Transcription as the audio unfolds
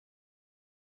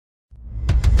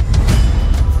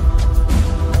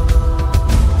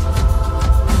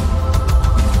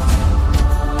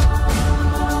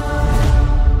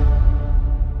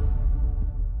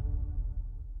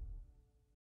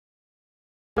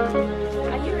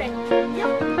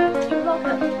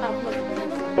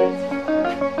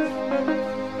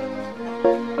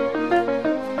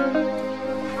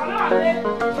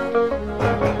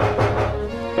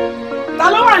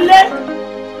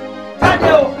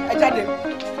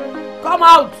come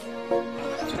out.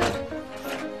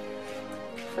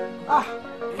 Ah.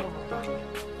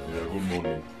 Yeah, good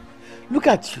morning. Look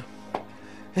at you.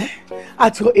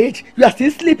 At your age, you are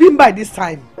still sleeping by this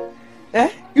time.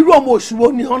 Irú ọmọ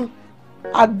òṣùwọ̀n ni on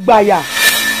àgbàyà.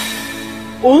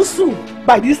 Onsun,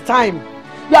 by this time,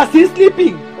 you are still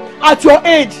sleeping. At your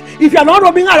age, if you are not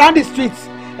roaming around the streets,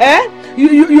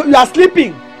 you are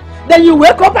sleeping. Then you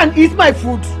wake up and eat my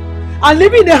food and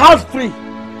live in the house free.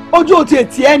 Ojo oti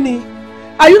etieni.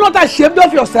 Are you not ashamed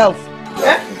of yourself?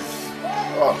 It's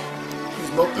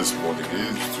not this morning.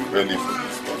 It's too early for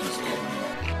this. Not this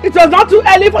morning. It was not too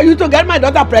early for you to get my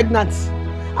daughter pregnant.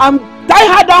 I'm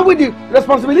tying her down with the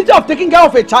responsibility of taking care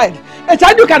of a child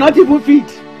you cannot even feed.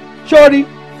 Sorry.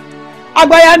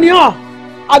 Agbaya ni o.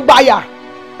 Agbaya.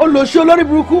 Oloshi olori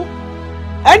buruku.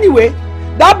 Anyway,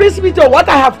 that brings me to what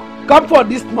I have come for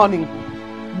this morning.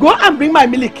 Go and bring my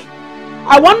milk.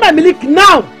 I want my milk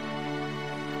now.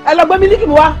 Elogbe milk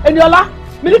mi wa, Eniola.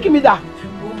 Milk mi da.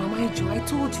 Oh, Mama Ijo, I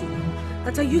told you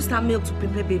that I used that milk to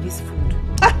prepare baby's food.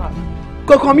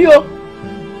 Kokomio.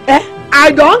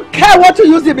 I don't care what you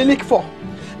use the milk for.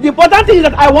 The important thing is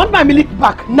that I want my milk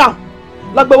back now.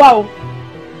 Logbe wa o.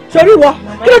 Sorry wo.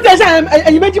 Kí ló tẹ́ ṣe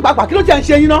ẹ̀yin méjì pàápàá? Kí ló tẹ́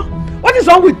ṣe yín ná? What is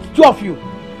wrong with two of you?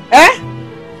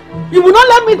 You will not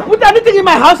let me put anything in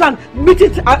my house and meet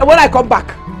it when I come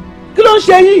back. Kí ló ń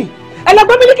ṣe yín?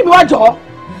 Elogbe milk mi wá jọ̀ọ́.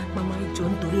 Mama Ijo,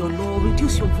 nítorí Ọlọ́run,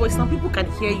 reduce your voice. Some people can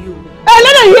hear you.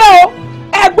 Lẹ́nu yìí o.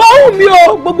 Ẹ̀gbọ́n ohùn mi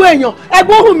o, gbogbo èèyàn.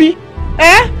 Ẹ̀gbọ́n ohùn mi.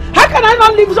 How can I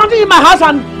not leave something in my house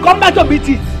and come back to beat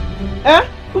it?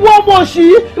 Ìwọ ọmọ òṣì,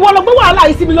 ìwọ ló gbé wàhálà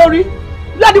yìí sí mi lórí.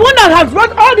 You are the one that has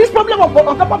brought all this problem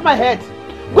on top of my head.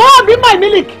 Go and bring my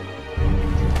milk.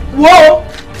 Whoa!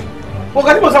 What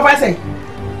tí mo sọ fún ẹsẹ̀?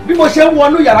 Bí mo ṣe ń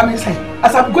wọnú yàrá mi sẹ́yìn,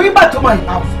 as I'm going back to my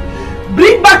house,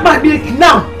 bring back my milk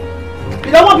now.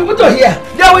 You don't want people to hear.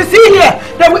 They will see here.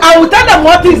 I will tell them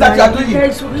what things that you are doing.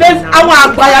 Let's àwọn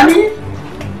àgbàyà ni.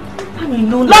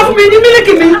 Love me ní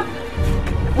mílíkì mi.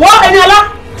 Wọ́n Eniola,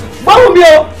 gbọ́dọ̀ mi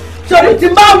o. Sorry, tí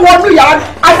n bá wọnú yàrá,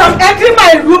 as I'm entering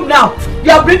my room now,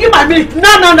 you are bringing my milk.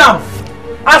 No.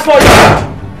 As for you,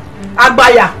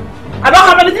 àgbàyà, I don't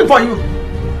have anything for you.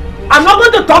 I'm not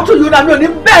going to talk to you now. Mi ò ní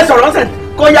bẹ́ẹ̀ sọ̀rọ̀ ṣẹ̀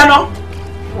kó yaná.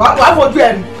 Wàá fojú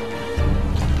ẹ̀ rí.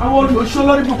 Àwọn olùṣọ́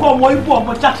lórí mi kọ́ ọmọ ibú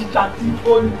ọmọ jàtijàti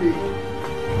olè. Mi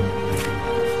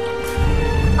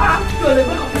ò lè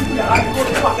gbé kọ́kọ́ fún yàrá mi kó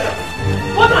lè wà bẹ́ẹ̀.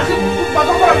 Wọ́n náà ṣe kúkú pa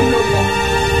kọ́kọ́rọ́ mi lọ́wọ́.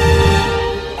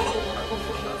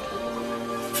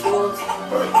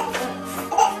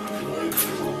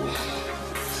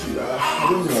 See, I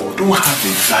don't know. I don't have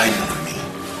a dime on me.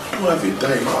 I don't have a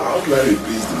dime. How do I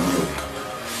replace the milk?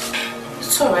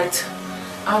 It's alright.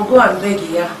 I'll go and beg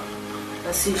Iya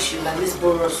and see if she'll at least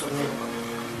borrow some milk.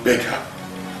 Beg her?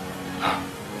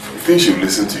 You think she'll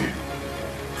listen to you?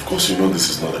 Of course you know this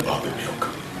is not about the milk.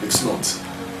 It's not.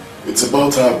 It's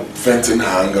about her venting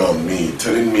her anger on me,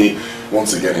 telling me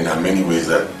once again in her many ways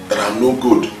that I'm no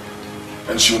good.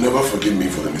 And she'll never forgive me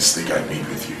for the mistake I made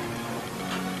with you.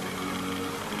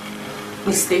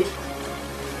 Mistake?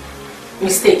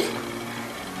 Mistake?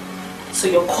 So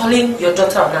you're calling your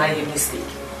daughter and I a mistake?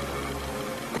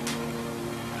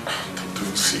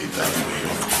 Don't say it that way.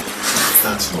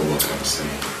 That's not what I'm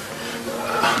saying.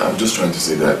 I'm just trying to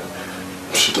say that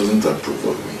she doesn't approve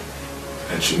of me.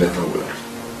 And she never will.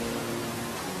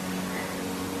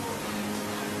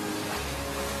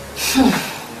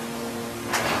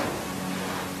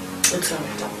 It's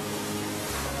alright.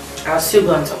 I'll still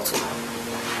go and talk to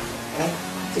her.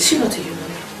 Is she not a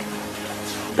human?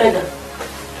 Beg her.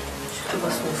 She took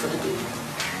us money for the baby.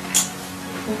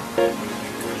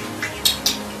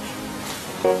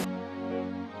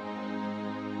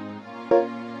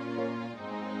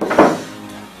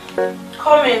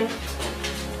 Come in.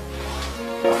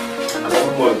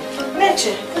 Good morning.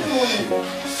 Lecture. Good morning.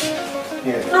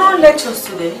 Yeah. No lectures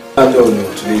today. No,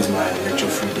 today is my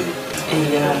lecture-free day.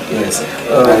 Yeah. Yes,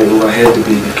 I overheard the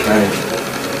baby crying.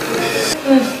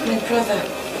 My brother.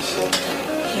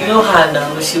 You know her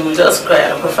now, she will just cry.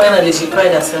 But finally she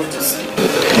cried herself to sleep.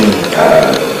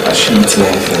 Has she eaten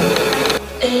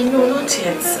anything? No, not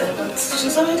yet. But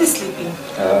she's already sleeping.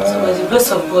 So by the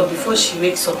grace of God, before she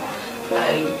wakes up,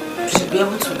 I should be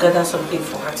able to gather something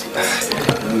for her to eat.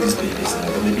 These babies,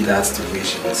 maybe that's the way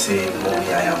she would say,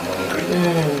 "Mommy, I am hungry."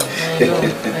 I know.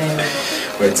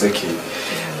 But it's okay.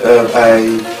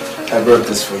 I brought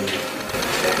this for you.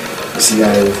 You see,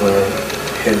 I've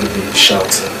heard the baby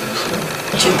shouting.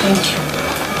 Thank you.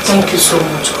 Thank you so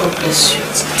much. God bless you.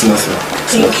 It's nothing.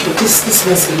 Thank you. This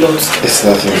means a lot. It's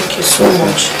nothing. Thank you so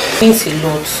much. It means a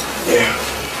lot. Yeah.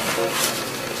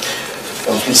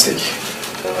 Please take.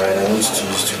 Alright, I want you to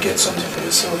use to get something for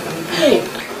yourself. Hey,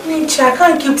 Nietzsche, I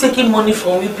can't keep taking money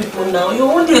from you people now.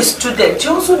 You're only a student.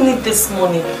 You also need this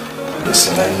money.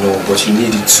 Listen, I know, but you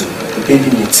need it too. The baby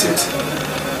needs it.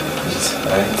 Please,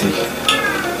 take it.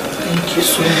 Thank you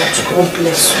so much. God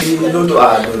bless you. No, no,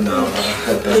 no.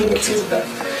 Thank you.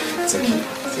 It's okay.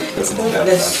 God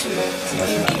bless you.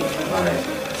 Thank you.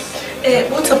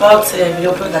 Alright. What about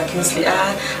your brother Kingsley? I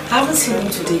haven't seen him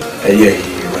today. Yeah,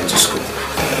 he went to school.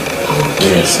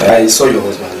 Yes, I saw your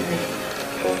husband leaving.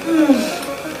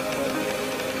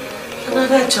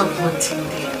 Another job hunting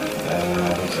day.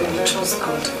 Okay. Trust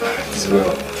God. As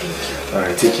well. Thank you.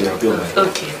 Alright, take care. I'll be alright.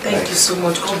 Okay, thank you so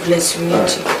much. God bless you,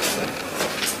 Nietzsche.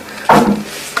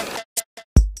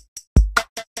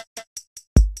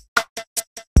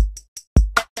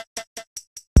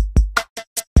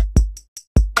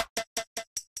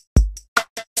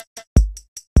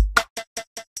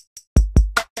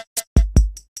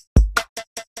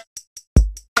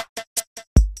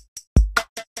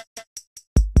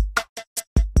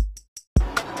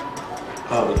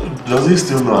 Does he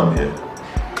still know I'm here?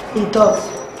 He does.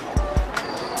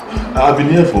 I've been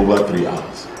here for over 3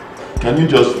 hours. Can you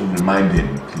just remind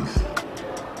him, please?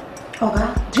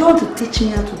 Okay. Do you want to teach me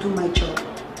how to do my job?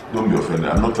 Don't be offended.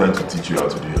 I'm not trying to teach you how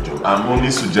to do your job. I'm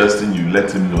only suggesting you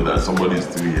let him know that somebody is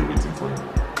still here waiting for him.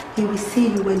 He will see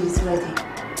you when he's ready.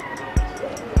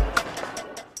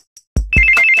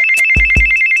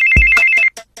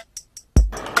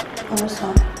 Oh,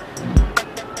 son.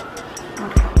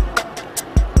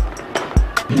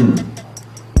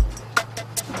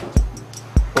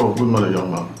 Oh, good morning,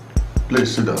 young man.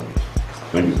 Please sit down.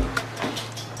 Thank you, sir.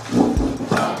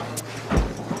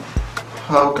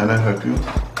 How can I help you?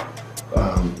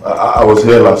 I was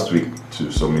here last week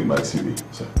to submit my CV,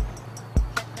 sir.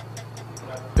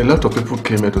 A lot of people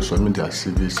came here to submit their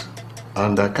CVs,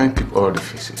 and I can't keep all the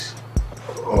faces.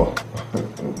 Oh,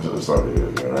 sorry,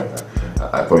 you're right.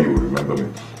 I thought you would remember me.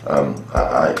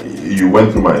 You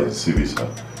went through my CV, sir,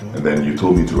 and then you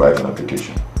told me to write an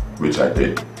application, which I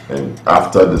did. And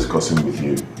after discussing with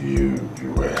you, you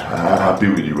were happy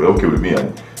with, you were okay with me,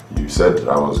 and you said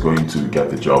I was going to get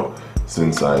the job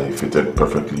since I fitted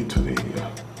perfectly to the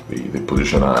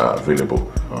position available,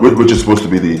 which is supposed to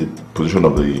be the position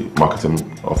of the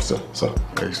marketing officer, sir.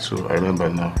 It's true, I remember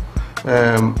now.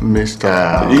 Mr.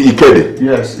 Ikede.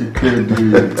 Yes,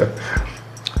 Ikede.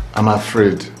 I'm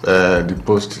afraid the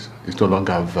post is no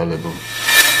longer available.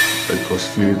 It was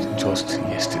filled just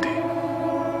yesterday.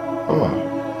 Oh.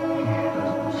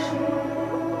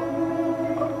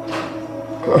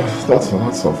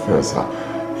 That's unfair, sir.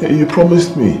 You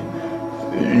promised me.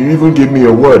 You even gave me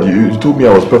a word. You told me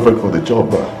I was perfect for the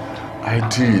job. I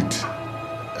did.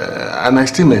 And I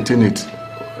still maintain it.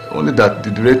 Only that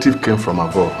the directive came from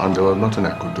above and there was nothing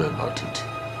I could do about it.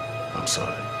 I'm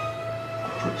sorry.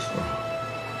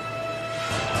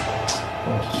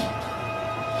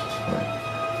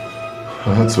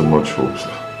 I had so much hope,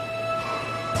 sir.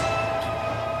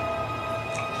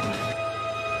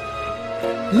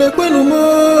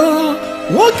 Nekwenumo,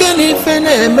 woke ni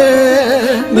feneme.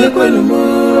 Nekwenumo,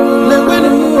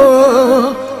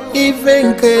 ife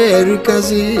nke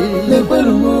rikazi.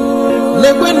 Nekwenumo,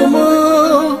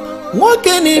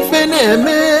 woke ni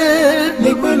feneme.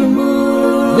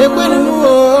 Nekwenumo,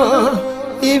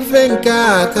 ife nke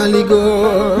akaligo.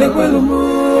 Nekwenumo.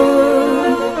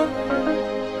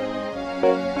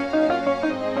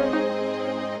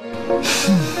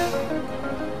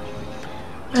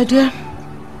 My dear,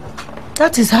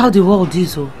 that is how the world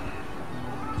is, oh.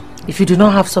 If you do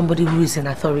not have somebody who is in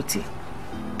authority,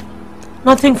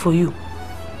 nothing for you.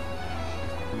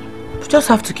 You just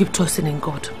have to keep trusting in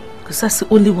God, because that's the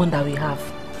only one that we have.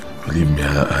 Believe me,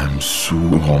 I'm so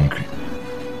hungry.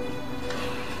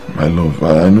 My love,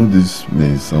 I know this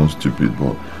may sound stupid,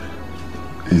 but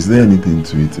is there anything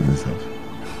to eat in this house?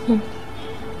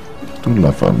 Don't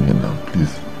laugh at me now,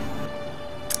 please.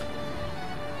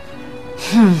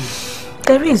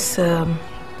 There is, I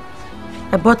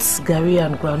bought gari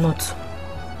and granite.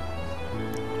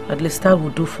 At least that will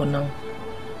do for now.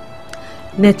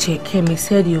 Neche came, he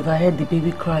said he overheard the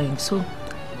baby crying, so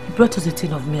he brought us a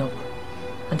tin of milk.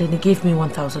 And then he gave me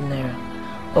 1,000 naira,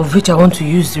 of which I want to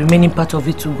use the remaining part of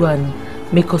it to go and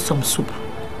make us some soup.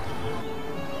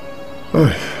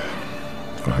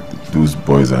 Those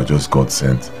boys are just God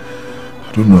sent.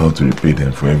 I don't know how to repay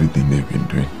them for everything they've been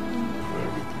doing.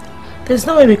 There's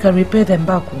no way we can repay them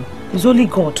back. It's only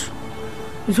God.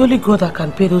 It's only God that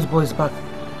can pay those boys back.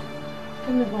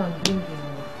 Let me go and bring them.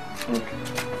 Okay.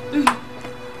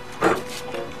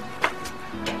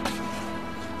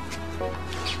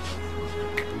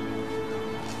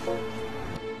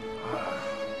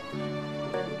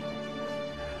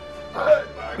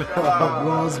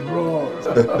 Bros.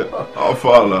 How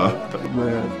far now?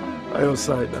 Man, I your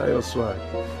side.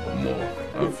 More.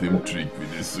 I film trick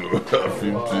with this, so I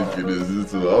film trick with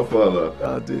this, so how far now?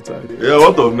 I did. Yeah,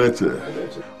 what of nature?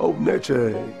 Oh, nature.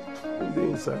 In the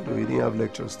inside, we didn't have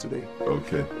lectures today.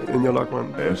 Okay. In your lock,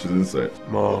 man? Yeah, she's inside.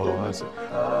 No, I said.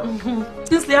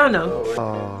 This Leona.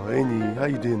 Annie, how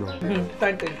you doing now?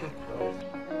 Thank you.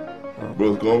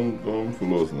 Bro, come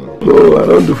follow us now. No, I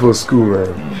don't do for school,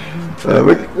 man.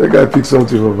 Make I pick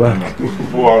something for back.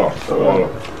 Voila.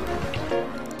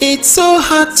 It's so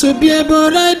hard to bear,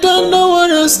 but I don't know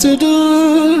what else to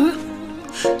do.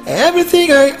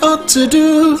 Everything I ought to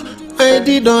do, I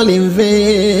did all in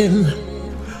vain.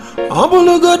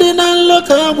 Obulugo na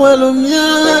loka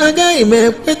walumya agaghị m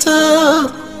ekweta.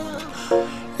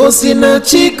 O si na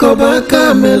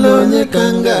chikọbaka mere onye ka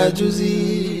m ga-ajụzi.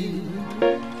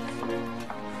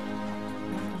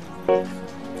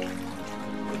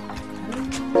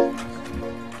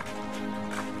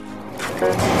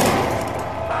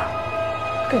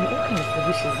 What kind of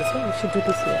rubbish is this? Why we should do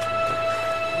this here?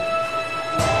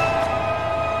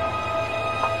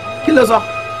 Kilosa,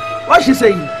 what is she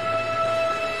saying?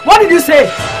 What did you say?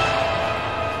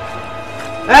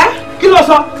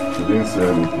 Kilosa? She didn't say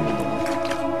anything.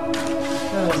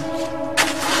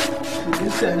 She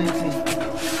didn't say anything.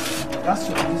 That's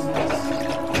your business.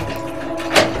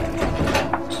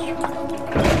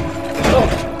 Oh,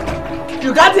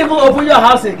 you can't even open your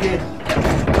house again.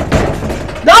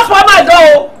 Don't spoil my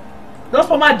door! Don't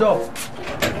spoil my door.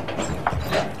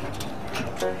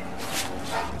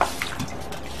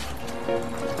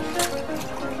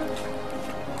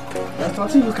 There's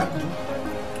nothing you can do.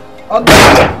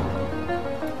 Okay.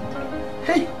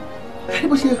 Hey,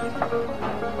 anybody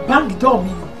bang the door,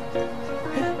 me.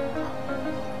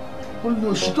 Oh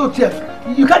no, she told you.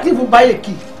 You can't even buy a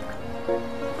key.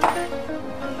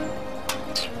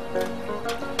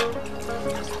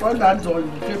 Spoil that door,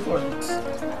 you pay for it.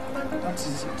 That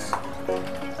is it.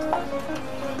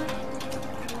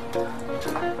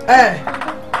 Hey,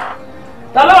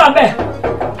 Talo Abe,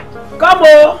 come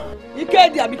on.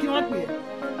 Ikedi, àbí kí wọ́n pè é.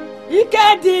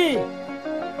 Ikedi.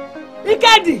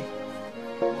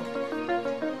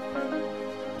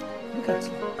 Look at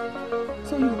you.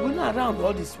 So you went around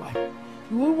all this while.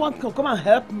 You won't want to come and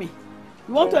help me.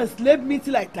 You want to enslave me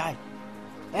till I die.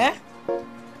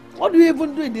 What do you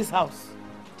even do in this house?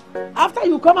 After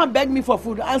you come and beg me for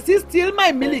food and still steal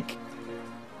my milk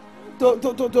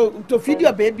to feed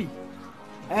your baby.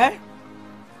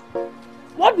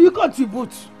 What do you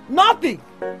contribute? Nothing.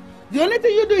 The only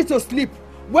thing you do is to sleep.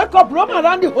 Wake up, roam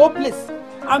around the whole place,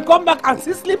 and come back and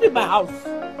still sleep in my house.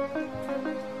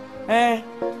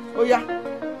 Oh yeah.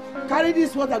 Carry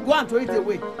this water, go and throw it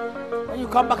away. When you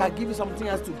come back, I'll give you something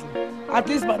else to do. At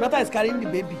least my daughter is carrying the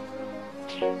baby.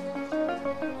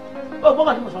 Oh,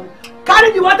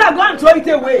 carry the water, go and throw it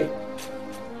away.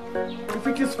 If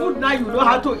it is food now, you know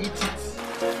how to eat it.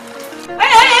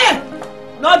 Hey!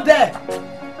 Not there.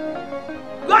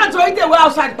 Go and throw it away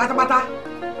outside, pata.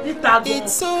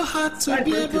 It's so hard to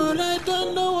bear, but I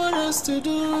don't know what else to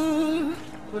do.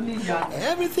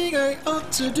 Everything I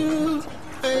ought to do,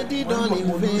 I did all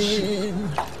in vain.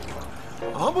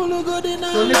 Obulugo na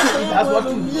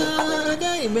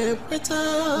agaghị m ekweta.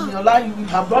 In your life, you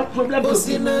have brought problems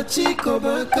to me. You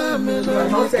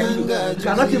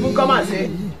cannot even come and say,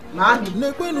 man,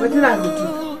 what did I do?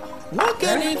 What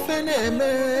can if I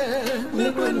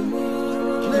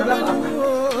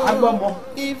Agbomo,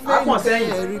 akon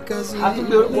sẹ́yìn,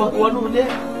 àtúgbè wọnú ilé,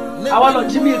 àwa lọ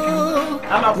jí mílìkì,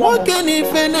 a máa pọ̀ mọ́. What can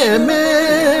if I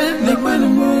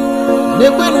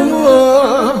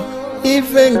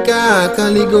ife nke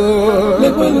akaligo.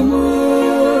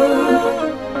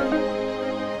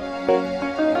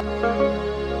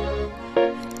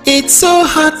 It's so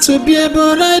hard to bear,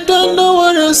 but I don't know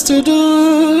what else to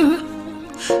do.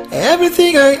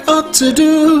 Everything I ought to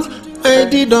do, I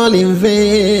did all in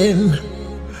vain.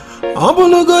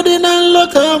 Obulugo na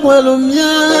loka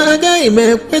walumya agaghị m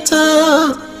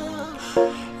ekweta.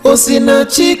 O si na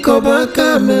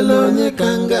chikọbaka mere onye ka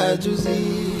m ga-ajụzi.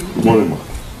 Good morning, ma.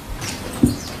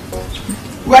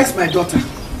 Where's my daughter?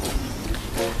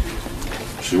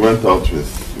 She went out with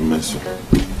Meso.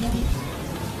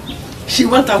 She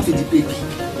went out with the baby,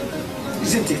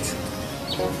 isn't it?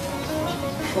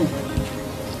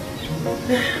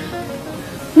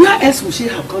 Where else would she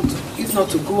have gone to, if not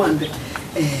to go and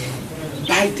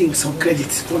buy things on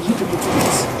credit for you people to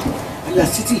eat? And you are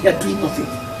sitting here doing nothing.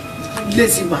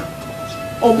 Lazy man.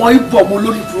 Ọmọ ibo ọmọ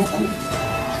lórí burúkú.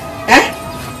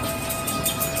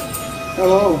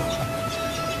 Oh.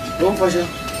 Don't push her.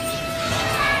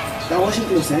 They're washing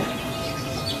clothes, No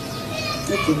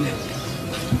problem.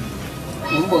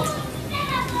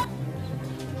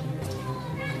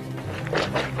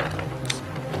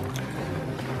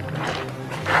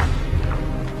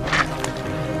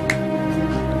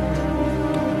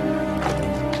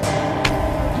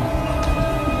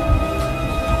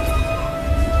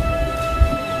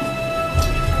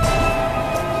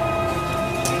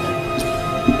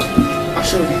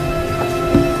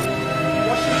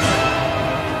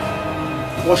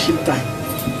 Washing time.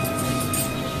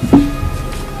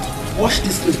 Wash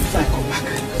this clothes before I come back.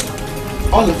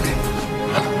 All of them.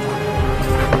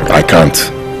 I can't.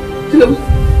 Hello?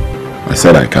 I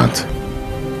said I can't.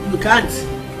 You can't.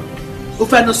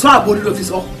 If I know so about it,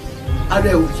 officer,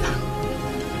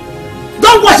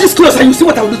 don't wash these clothes and you see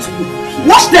what I will do to you.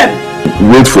 Wash them.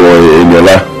 Wait for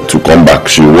Eniola to come back.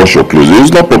 She'll wash your clothes.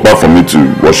 It's not proper for me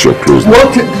to wash your clothes.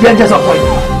 What the angels are point?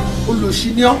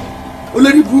 Oloshinio,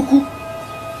 Olori Buku.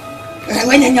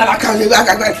 When you won't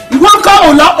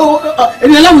call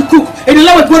Eniola will cook,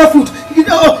 Eniola will borrow food,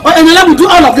 Eniola will do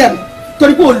all of them.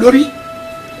 Toripo Olori.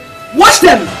 Wash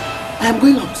them. I am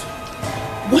going out.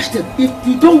 Wash them. If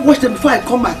you don't wash them before I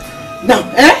come back, now,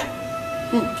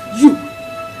 you,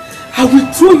 I will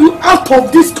throw you out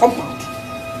of this compound.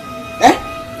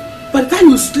 By the time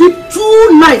you sleep 2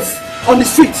 nights on the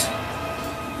street,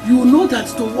 you will know that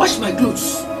to wash my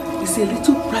clothes is a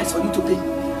little price for you to pay.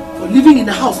 For living in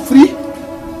a house free,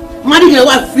 marrying a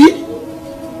wife free,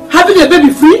 having a baby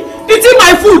free, eating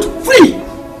my food free.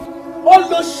 All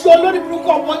those shallow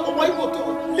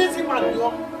lazy man,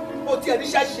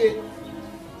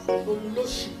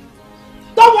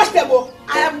 don't wash them.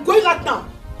 I am going out now.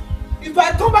 If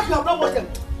I come back, you have not washed them.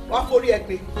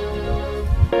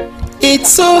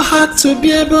 It's so hard to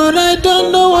bear, but I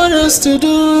don't know what else to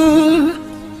do.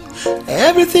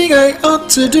 Everything I ought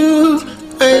to do,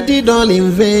 I did all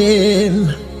in vain.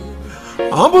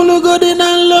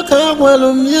 Obulugodina loka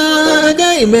walumya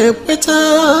gaime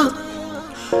peta.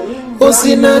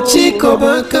 Osina chiko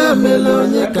baka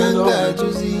melonya kanga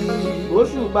juzi.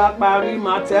 Osu ba pari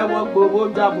ma tewo gbogbo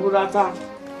jaburata.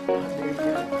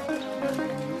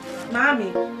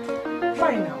 Mommy,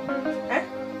 why now?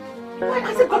 Why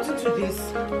has it gotten to this?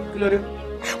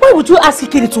 Why would you ask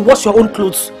Ikedi to wash your own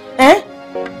clothes?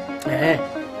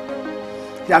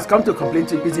 He has come to complain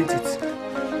to you, isn't it?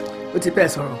 What's the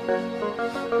person?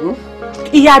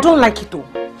 Yeah, I don't like it though.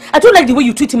 I don't like the way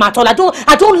you treat him at all. I don't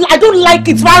like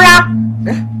it, Rara.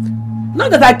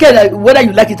 Not that I care whether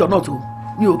you like it or not,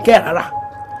 you care, Rara.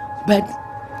 But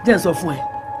then so fun.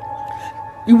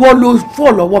 You won't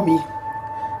fall over me.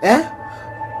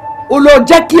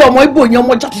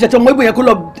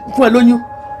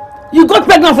 You got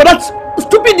pregnant for that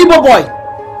stupid Igbo boy.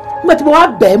 But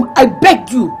I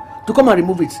begged you to come and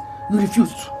remove it. You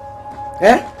refused.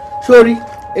 Sorry,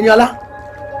 Eniola.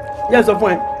 Yes, of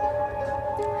point.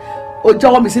 If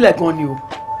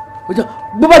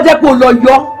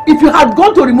you had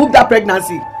gone to remove that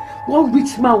pregnancy, one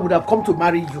rich man would have come to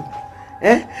marry you.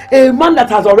 A man that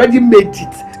has already made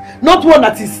it, not one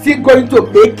that is still going to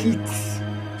make it.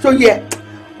 So yeah,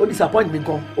 disappointment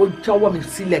come. You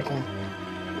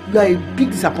are a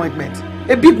big disappointment,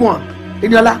 a big one.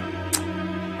 Eniola,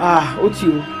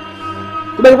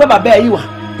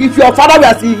 if your father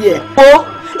were still here,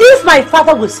 if my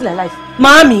father was still alive,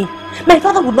 Mommy, my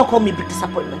father would not call me big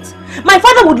disappointment. My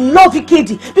father would love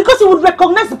Ikedi because he would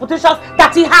recognize the potential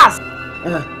that he has.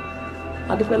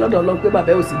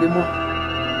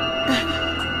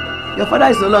 Your father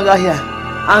is no longer here,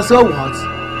 and so what?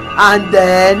 And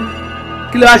then,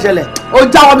 kilo ashele. O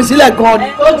jawo mi sílẹ̀ gan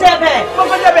ni. Kò jẹ́ bẹ́ẹ̀. Kò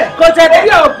jẹ́ bẹ́ẹ̀.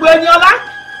 Ebi o pe Eniola.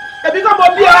 Ebi ko mo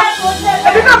bi o.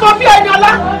 Ebi ko mo bi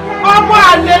Eniola. Ọmọ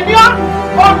àlè ni o.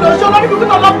 O lo so lórí bí tó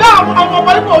lọ bá ọmọ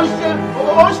ọmọ ibo o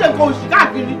ṣe nǹkan oṣù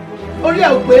káàkiri. Orí ẹ ò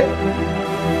pé.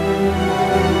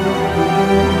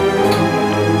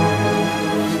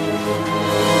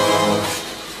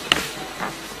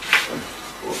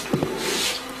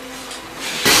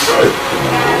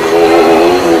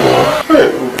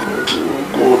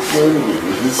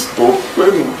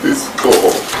 When will this go?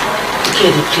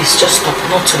 Ikedi, please, just stop.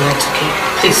 Not tonight, okay?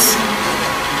 Please.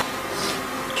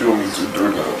 What do you want me to do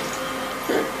now?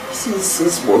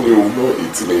 Since morning we've not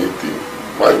eaten anything.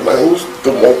 My whole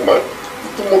stomach,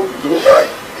 you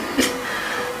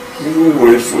I'm even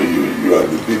worried for you and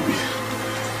the baby.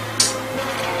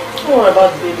 Don't worry about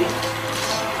the baby.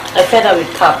 I fed her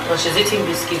with Cap, and she's eating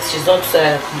biscuits. She's not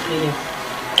complaining.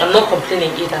 I'm not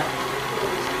complaining either.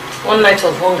 One night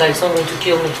of hunger is not going to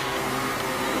kill me.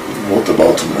 What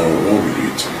about tomorrow? What will you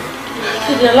eat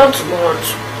tomorrow? You'll allow tomorrow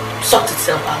to sort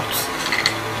itself out.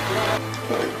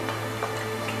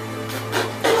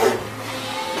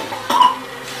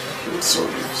 Sorry,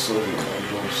 my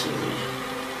love, sorry.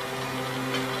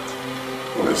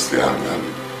 Honestly, I'm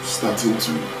starting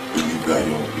to believe that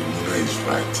your mother is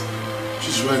right.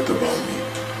 She's right about me.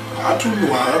 I don't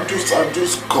know, I'm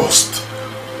just cursed.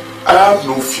 I have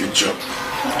no future.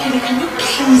 Okay, can you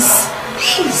please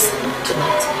do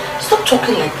that? Stop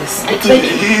talking like this.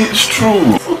 It's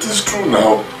true. What is true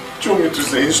now? Do you want me to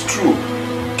say it's true?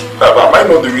 Am I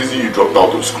not the reason you dropped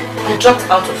out of school? I dropped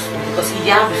out of school because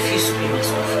Iya refused to pay my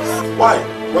school fees. Why?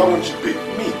 Why won't you pay?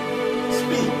 Me? It's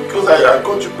me. Because I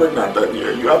got you pregnant and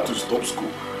you have to stop school.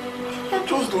 I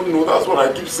just don't know. That's what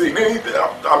I keep saying.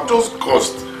 I'm just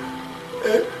cursed.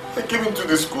 I came into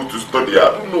this school to study.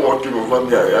 I don't know what came over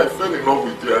me. I fell in love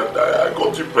with you and I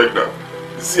got you pregnant.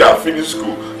 You see, I finished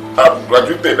school. I've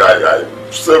graduated. I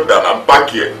served and I'm back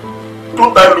here.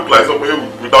 Don't I look like somebody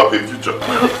without a future?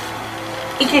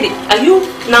 Ikedi, are you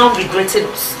now regretting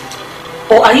us?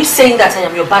 Or are you saying that I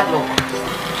am your bad luck?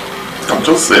 I'm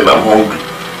just saying I'm hungry.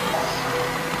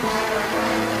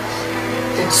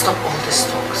 Then stop all these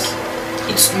talks.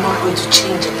 It's not going to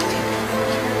change anything.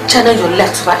 Channel your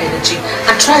leftover energy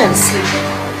and try and sleep.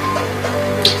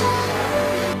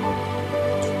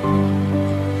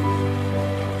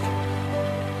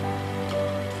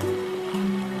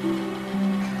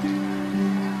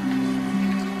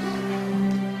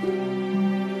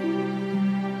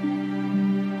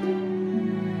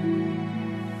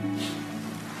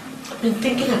 I've been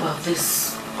thinking about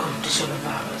this condition of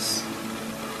ours,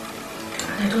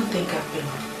 and I don't think I've been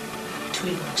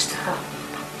doing much to help.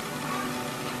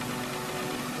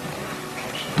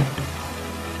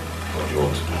 What do you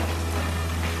want to do?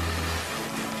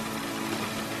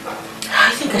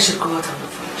 I think I should go out and look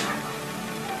for a job.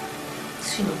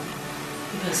 So,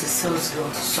 maybe as a sales girl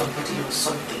to somebody or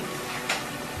something.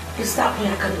 It's that way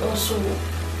I can also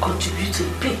contribute a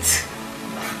bit,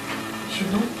 you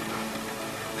know?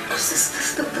 Because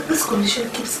this condition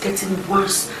keeps getting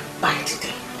worse by the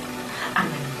day. And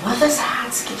my mother's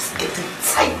heart keeps getting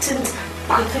tightened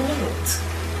by the minute.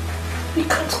 We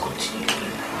can't continue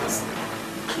doing like this,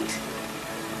 kid.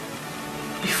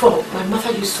 Before, my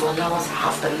mother used to allow us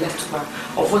half the leftover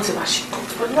of whatever she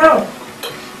cooked, but now,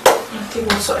 nothing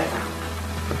whatsoever.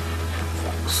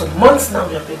 For some months now,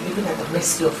 we have been living at the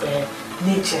mercy of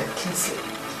nature and Kingsley.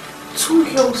 2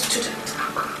 young students.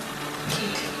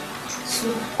 Kid, it's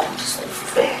not good, it's not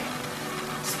fair.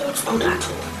 It's not good at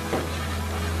all.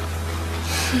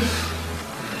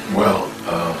 Well,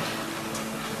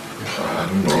 I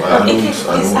don't know.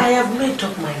 I have made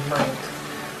up my mind.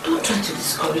 Don't try to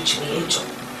discourage me, Angel.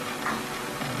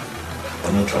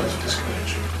 I'm not trying to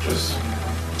discourage you.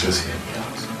 Just hear me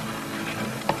out.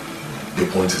 Your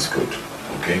point is good,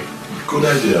 okay? Good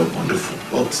idea, wonderful.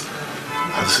 But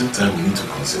at the same time, we need to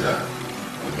consider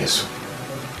Meso.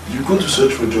 You go to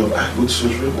search for a job, I go to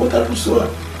search for a job. What happens to her?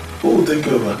 Who will take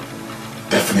care of her?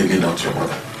 Definitely not your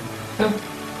mother. No.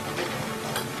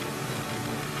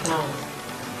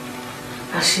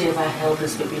 Has she ever held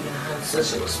this baby in her hands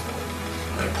since she was born?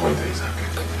 My point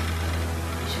exactly.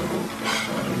 So,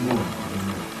 I don't know.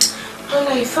 Well,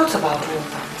 I thought about all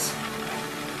that.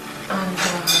 And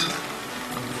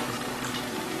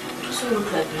it doesn't look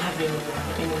like we have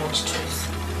any much choice.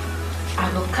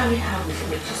 I will carry her with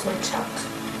me, she's my child.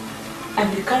 And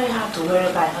we carry her to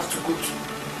wherever I have to go to.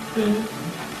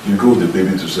 You go with the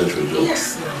baby to search for a job?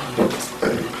 Yes, ma'am. I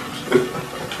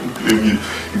don't blame you.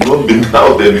 You've not been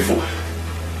out there before.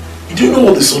 Do you know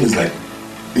what the sun is like?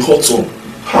 The hot sun.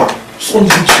 Sun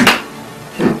hits you.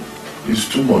 It's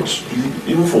too much.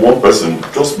 Even for one person,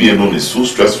 just being alone is so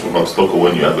stressful not to talk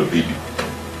when you have a baby. You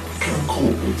can't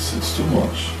cope. It's too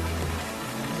much.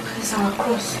 It's our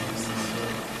cross.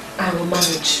 I will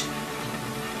manage.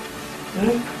 I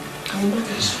will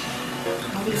manage.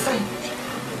 I'll be fine.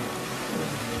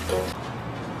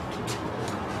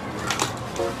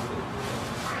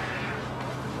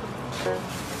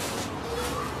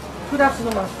 Good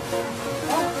afternoon, ma'am.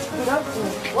 Good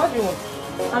afternoon. What do you want?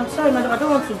 I'm sorry, madam. I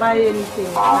don't want to buy anything. A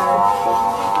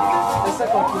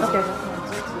second, please. Okay.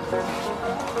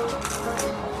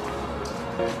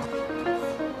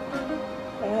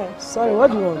 Sorry,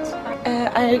 what do you want?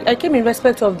 I came in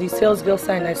respect of the sales girl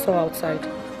sign I saw outside.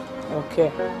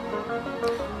 Okay.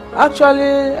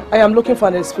 Actually, I am looking for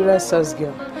an experienced sales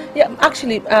girl. Yeah,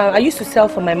 actually, I used to sell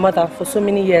for my mother for so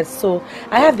many years, so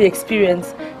I have the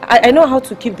experience. I know how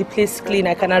to keep the place clean,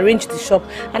 I can arrange the shop,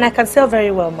 and I can sell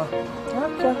very well, ma.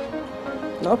 Okay.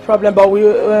 No problem, but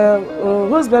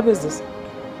whose baby is this?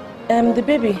 The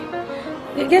baby.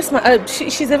 Yes, ma.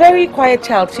 She's a very quiet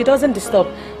child. She doesn't disturb.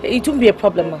 It won't be a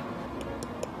problem, ma.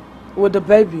 With the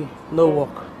baby, no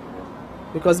work.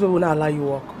 Because we will not allow you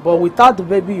work. But without the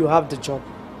baby, you have the job.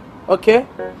 Okay?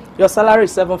 Your salary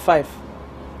is 7,500.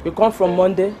 You come from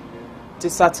Monday till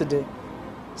Saturday,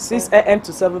 6 a.m.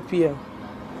 to 7 p.m.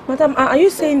 Madam, are you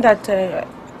saying that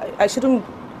I shouldn't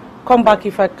come back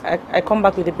if I come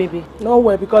back with the baby? No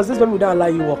way, because this baby will not allow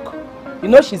you work. You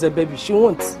know she's a baby, she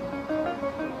won't.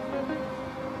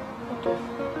 Okay.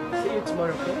 See you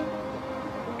tomorrow, okay?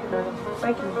 Okay, madam.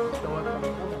 Thank you. You're welcome.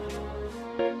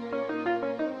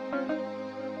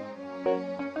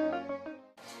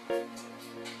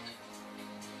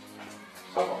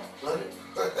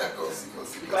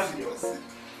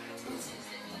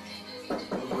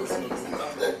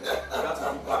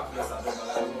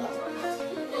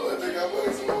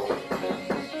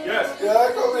 Yes.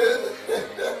 Yeah, come in.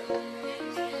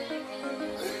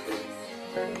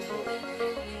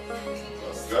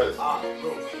 Guys.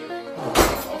 Bro.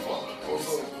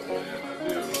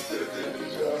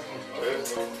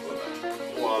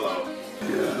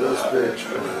 Yeah, that's very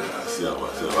true.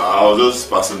 I was just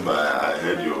passing by. I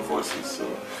heard your voices, so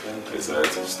I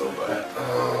decided to stop by.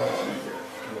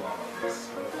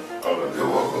 You're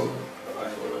welcome.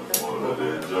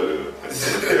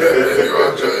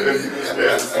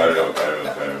 Carry on.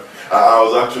 I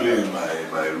was actually in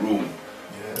my room,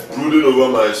 brooding over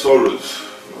my sorrows.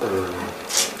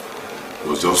 It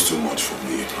was just too much for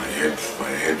me. My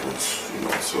head was,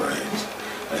 so I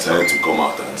decided to come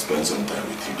out and spend some time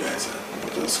with you guys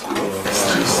and just cool off.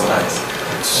 Nice.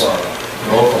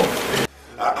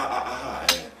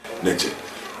 Neche,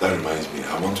 that reminds me,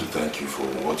 I want to thank you for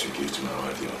what you gave to my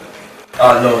wife the other day.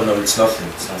 No, it's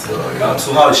nothing.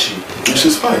 So how is she?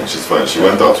 She's fine. She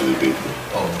went out with the baby.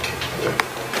 Oh, okay.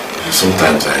 Yeah.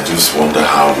 Sometimes I just wonder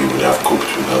how we would have coped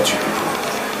without you people.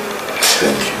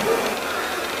 Thank you.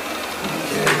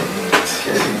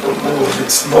 No,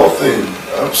 it's nothing.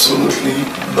 Absolutely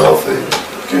nothing.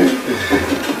 Okay.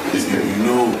 You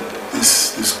know,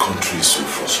 this country is so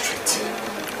frustrating.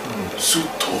 So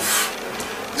tough.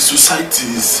 The society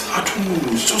is, I don't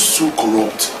know, it's just so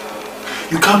corrupt.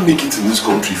 You can't make it in this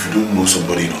country if you don't know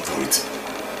somebody in authority.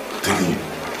 I'm telling you.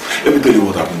 Let me tell you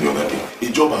what happened the other day.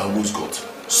 A job I almost got.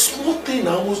 Small thing, I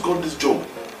almost got this job.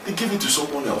 They gave it to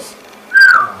someone else.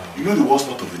 You know the worst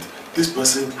part of it? This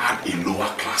person had a lower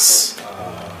class.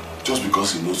 Just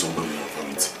because he knows somebody in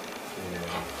authority.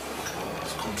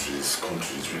 This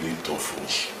country is really tough.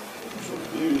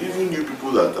 Even you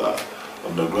people that are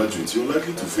undergraduates, you're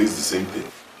likely to face the same thing.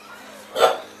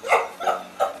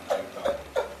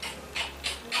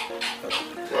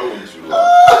 Why won't you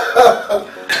laugh?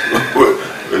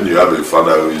 When you have a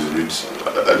father who is rich,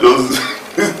 I just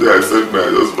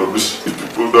rubbish.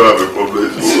 People don't have a problem.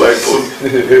 It's like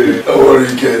us. Don't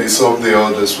worry, Kenny. Someday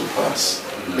all this will pass.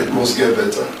 It must get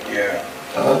better. Yeah.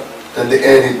 In the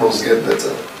end, it must get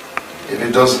better. If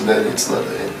it doesn't, then it's not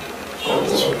the end. All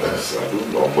this will pass. I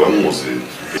don't know. When was it?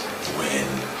 When?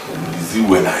 Is it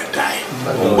when I die?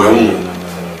 When?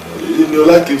 You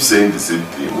like keep saying the same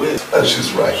thing. When? And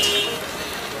she's right.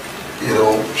 You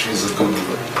know, she's a good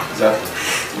woman. Exactly.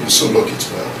 You're so lucky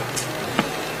to have her.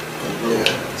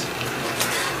 Yeah.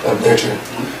 Nature,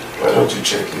 why don't you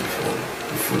check if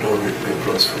food already been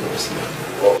brought for us now?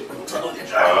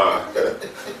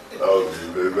 That would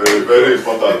be very, very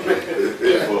important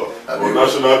for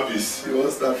national peace. You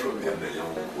won't start from here.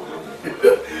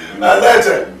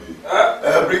 Nature,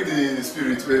 bring the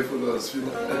spirit way for us.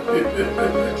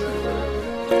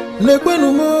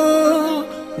 Nekwenumo,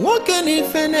 woke ni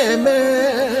feneme.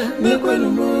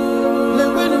 Nekwenumo,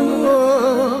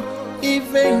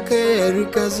 ivenke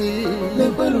rikazi.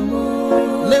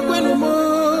 Nekwenumo,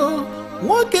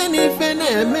 woke ni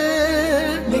feneme.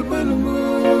 Nekwenumo,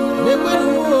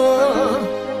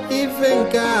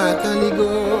 ivenka kaligo.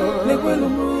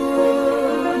 Nekwenumo.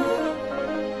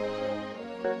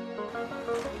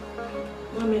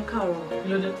 Mommy, Carol.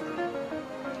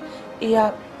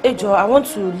 Yeah, Ejo, I want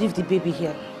to leave the baby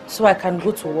here so I can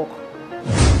go to work.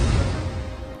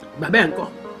 Babenko,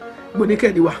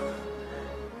 Monikediwa.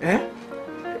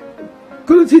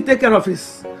 Couldn't he take care of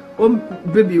his own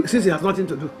baby since he has nothing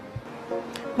to do?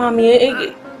 Mommy,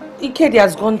 Ikedi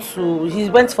has gone to, he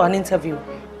went for an interview.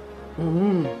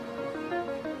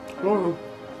 Oh.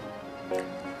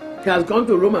 He has gone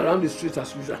to roam around the streets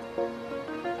as usual.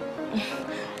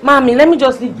 Mommy, let me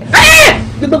just leave. Hey!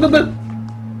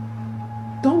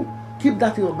 Don't keep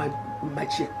that thing on my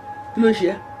chair. You know,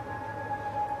 chair?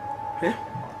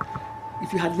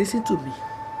 If you had listened to me,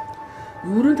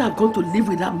 you wouldn't have gone to live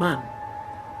with that man.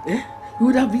 You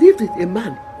would have lived with a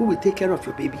man who will take care of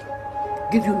your baby,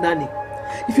 give you nanny.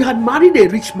 If you had married a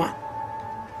rich man,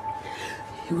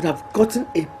 he would have gotten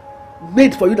a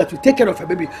maid for you that will take care of your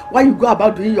baby while you go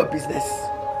about doing your business.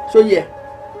 So yeah,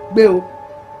 Beo,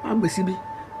 I'm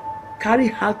carry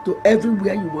her to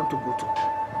everywhere you want to go to.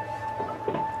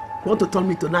 You want to turn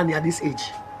me to nanny at this age?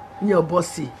 Your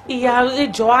bossy. Yeah,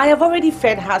 Joe, I have already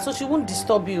fed her, so she won't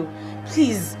disturb you.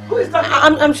 Please. Who is talking?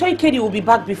 I'm sure Katie will be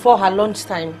back before her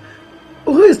lunchtime.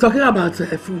 Who is talking about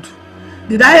food?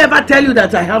 Did I ever tell you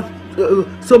that I have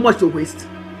so much to waste?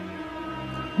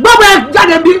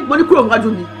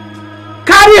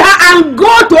 Carry her and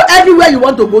go to everywhere you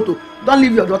want to go to. Don't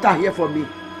leave your daughter here for me.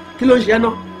 Kilo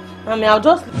Sheno. Mommy, I'll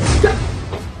just.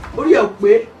 Orí ẹ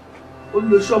pé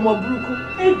olùsọmọ burúkú.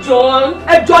 Hey, John.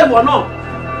 Enjoy ìwọ náà.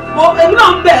 Mo èmi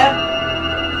náà ń bẹ̀.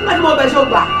 Nígbà tí mo bẹ̀ ṣe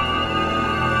gbà.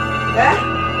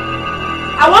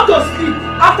 I want to sleep.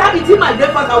 After eating my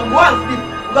breakfast, I will go and sleep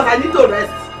because I need to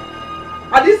rest.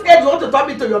 At this age, you want to turn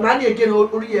me to your nanny again?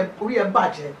 Orí ẹ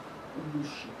bàjẹ́.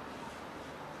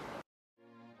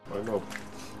 My love.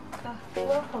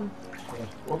 Welcome.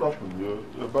 What happened?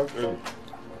 You're back early.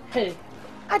 Hey,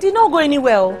 I did not go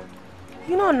anywhere.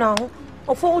 You know now,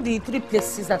 of all the 3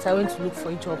 places that I went to look for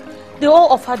a job, they all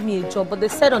offered me a job, but they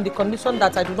said on the condition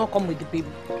that I do not come with the baby.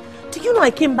 Do you know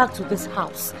I came back to this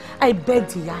house? I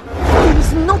begged her. There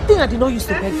is nothing I did not use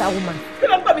to beg that woman.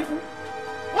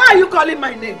 Why are you calling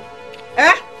my name?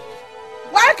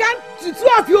 Why can't the two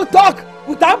of you talk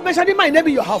without mentioning my name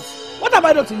in your house? What have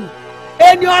I done to you?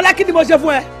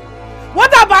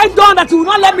 What have I done that you will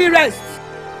not let me rest?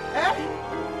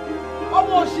 Why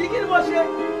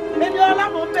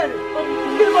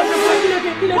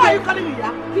are you calling me?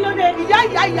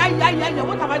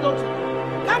 What have I done to you?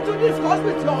 Can't you discuss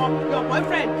with your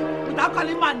boyfriend without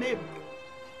calling my name?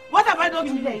 What have I done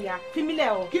to you?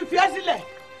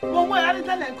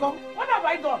 What have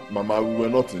I done? Mama, we were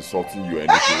not insulting you or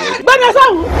anything.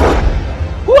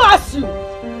 Who asked you?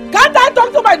 Can't I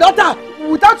talk to my daughter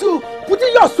without you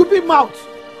putting your stupid mouth?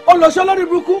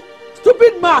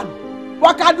 Stupid man.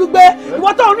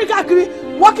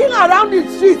 Walking around the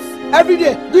streets every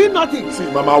day, doing nothing. See,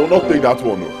 Mama, I will not take that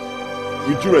one.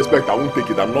 With due respect, I won't take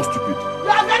it. I'm not stupid. You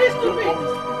are very stupid.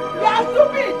 You are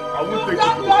stupid. I won't take it. You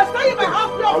are staying in my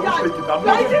house free of charge. You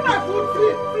are eating my food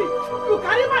free. You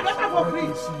carry my daughter for free.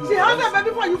 She has a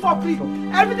baby for you for free.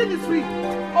 Everything is free.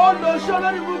 Oh no, show no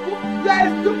Ruku. You are a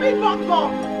stupid monster.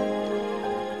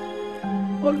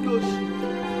 Oh no,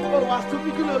 oh was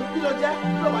stupid. You are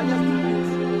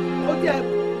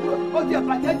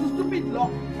stupid law.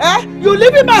 You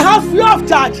live in my house free of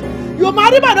charge. You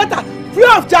marry my daughter free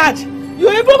of charge. You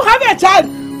even have a child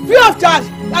free of charge,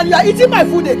 and you are eating my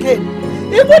food again.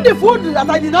 Even the food that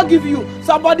I did not give you,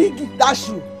 somebody dash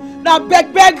you. Now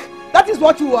beg, that is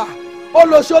what you are.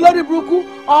 Olosholori Bruku,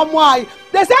 Omwai.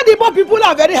 They said Igbo people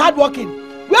are very hardworking.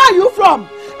 Where are you from?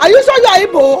 Are you sure you are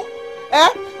Igbo?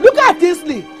 Look at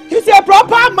Kingsley. He's a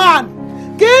proper man.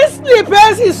 Kingsley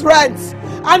pays his rent,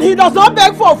 and he does not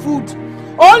beg for food.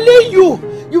 Only you.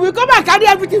 You will come and carry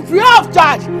everything free of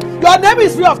charge. Your name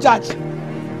is free of charge.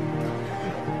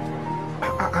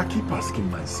 I keep asking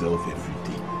myself every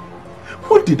day,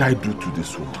 what did I do to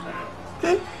this woman?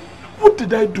 What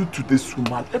did I do to this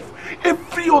woman?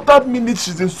 Every other minute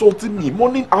she's insulting me,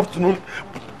 morning, afternoon.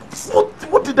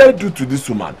 What did I do to this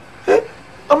woman?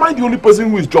 Am I the only person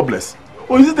who is jobless?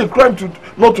 Or is it a crime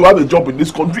not to have a job in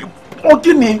this country?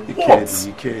 Ogini, what?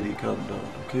 Ikedi, calm down,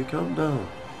 okay? Calm down.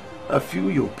 I feel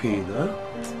your pain, huh?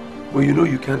 But you know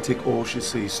you can't take all she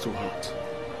says to heart.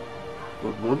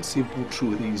 But one simple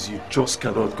truth is you just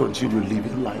cannot continue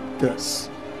living like this.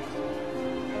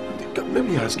 Let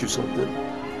me ask you something.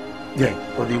 Yeah,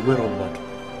 honey, where on that?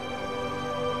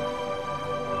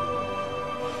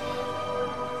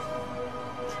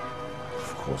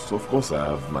 Of course I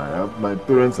have my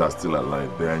parents are still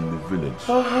alive. They are in the village.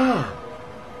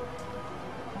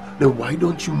 Then why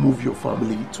don't you move your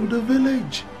family to the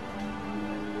village?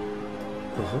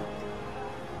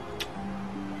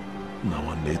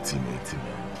 Now I'm 80.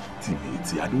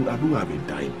 I don't have a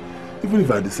dime. Even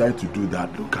if I decide to do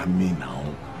that, look at me now.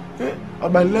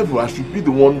 At my level, I should be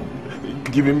the one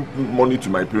giving money to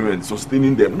my parents,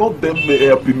 sustaining them, not them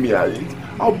helping me.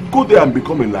 I'll go there and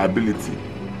become a liability.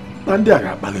 And they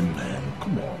are man.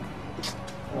 Come on.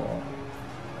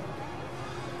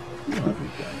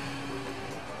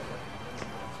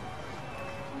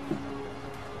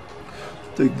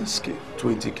 Take this K,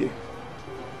 20K,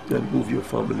 and move your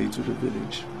family to the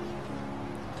village.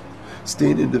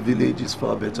 Staying in the village is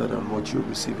far better than what you're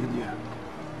receiving here.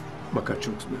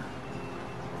 Makachuk's man.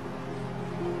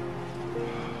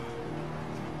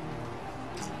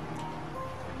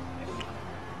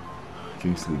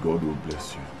 Kingsley, God will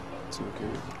bless you. It's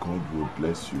okay. God will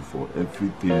bless you for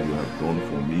everything you have done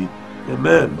for me.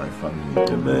 Amen. And my family.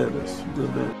 Amen. God bless you.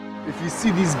 Amen. If you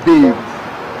see this babe,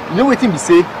 you know what thing we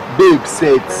say? Babe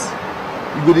sets.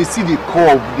 You go to see the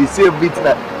curve, they say everything.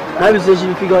 That is what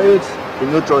you figure out. You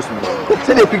no trust me.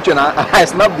 Send a picture now. I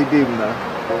snap the babe now.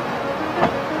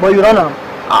 But you run am.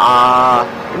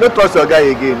 You no trust your guy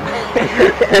again.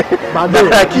 Bado.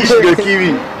 Kish go kill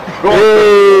me.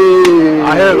 Hey.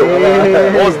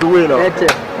 What's the way now?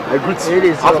 I greet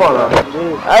you. How far now?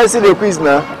 I see the quiz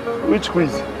now. Which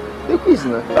quiz? The quiz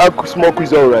now. That small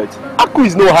quiz, alright. That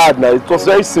quiz no hard now. It was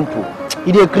very simple.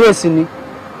 You dey crazy ni.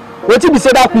 Wetin be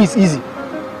say that quiz easy?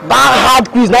 That hard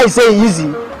quiz now you say easy.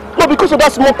 No, because of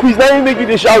that small quiz, now you make it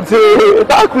a shout.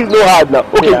 That quiz no hard now.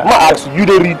 Okay, yeah. Ma ask you,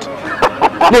 they read.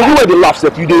 No, you were the laugh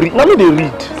set. You they read. Now me they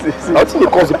read. I think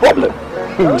it cause the problem.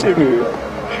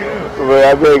 But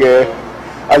I beg,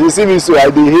 as you see me so,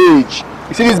 I dey age.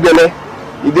 You see this belly?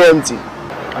 It dey empty.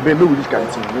 I beg, no with this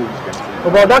canteen.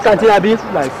 About that canteen, I be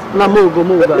like, na move go.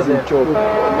 No, the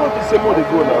same way they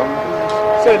go now.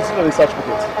 Say it's not the search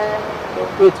pocket.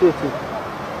 Wait.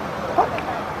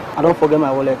 I don't forget my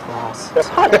wallet for house.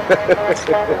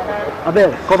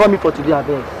 Abel, cover me for today,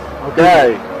 Abel.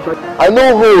 Okay. I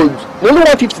know hold. The only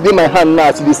 150 in my hand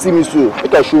now, so they see me so. I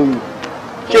can show you.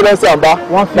 She don't say I'm back.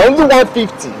 Only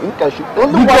 150. You can show.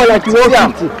 Only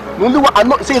 150. Only one. I'm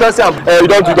not. Say you don't say I'm. You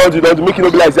don't. Make it no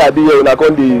be like say I be here and I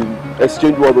can't the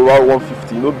exchange word over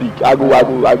 150. No big. I go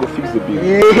fix the bill.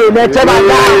 Yeah, let's check my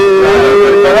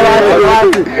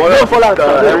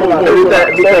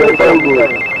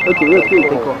Okay, wait.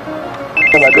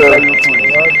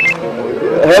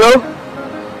 Hello?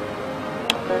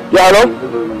 Yeah, hello?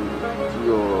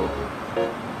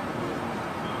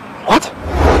 What?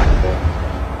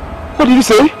 What did you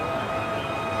say?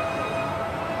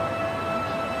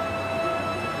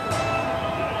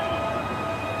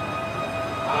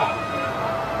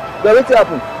 What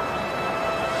happened?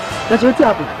 That's what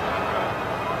happened.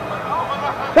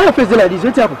 Why you face like this?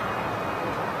 What happened?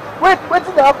 Wait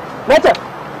till the happen. Wait.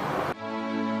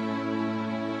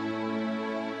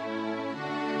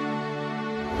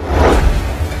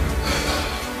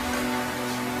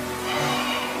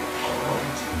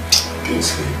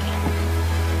 Kingsley,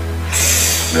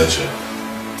 Nature,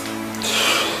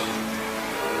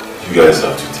 you guys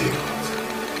have to take it.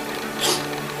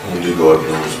 Only God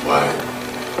knows why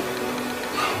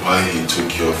he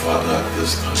took your father at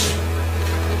this time.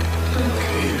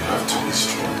 Okay, you have to be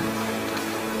strong.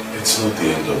 It's not the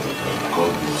end of the world.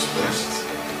 God knows best.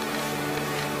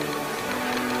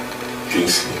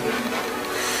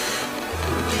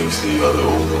 Kingsley, you are the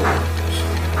older one.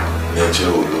 Nature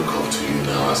will look up to you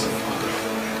now as a father.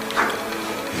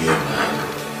 Be a man.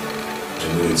 I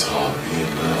know it's hard. Be a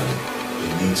man. He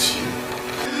needs you.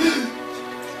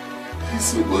 He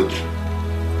so much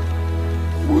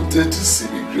wanted to see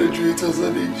me graduate as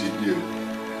an engineer.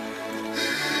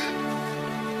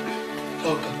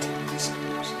 How can I this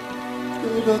close? I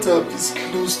will not have this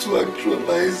close to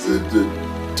actualizing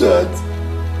that.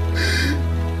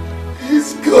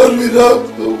 He's gone without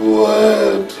a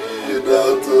word.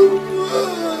 Without a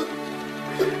word.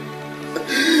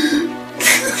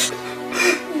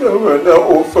 Now we're now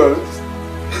orphans.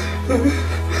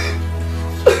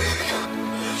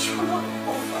 You're not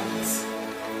orphans.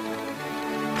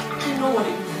 I know what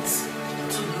it means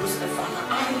to lose a father.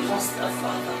 I lost a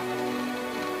father.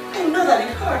 I know that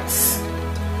it hurts.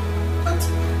 But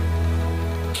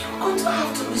you're going to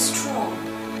have to be strong.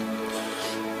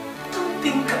 Don't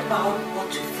think about what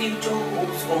your future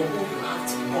holds or who you have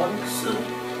to run to.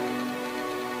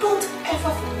 Don't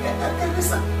ever forget that there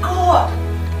is a God.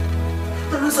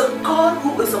 There is a God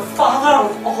who is a father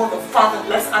of all the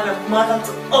fatherless and a mother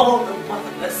to all the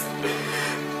motherless.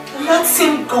 And that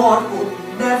same God will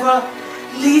never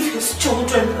leave his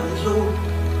children alone.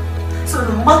 So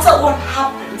no matter what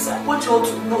happens, I want you all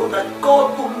to know that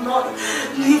God will not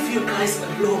leave you guys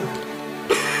alone.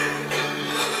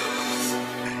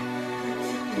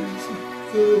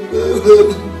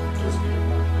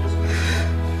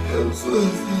 I'm so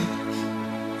sorry.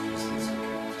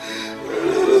 I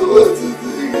don't know what to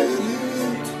think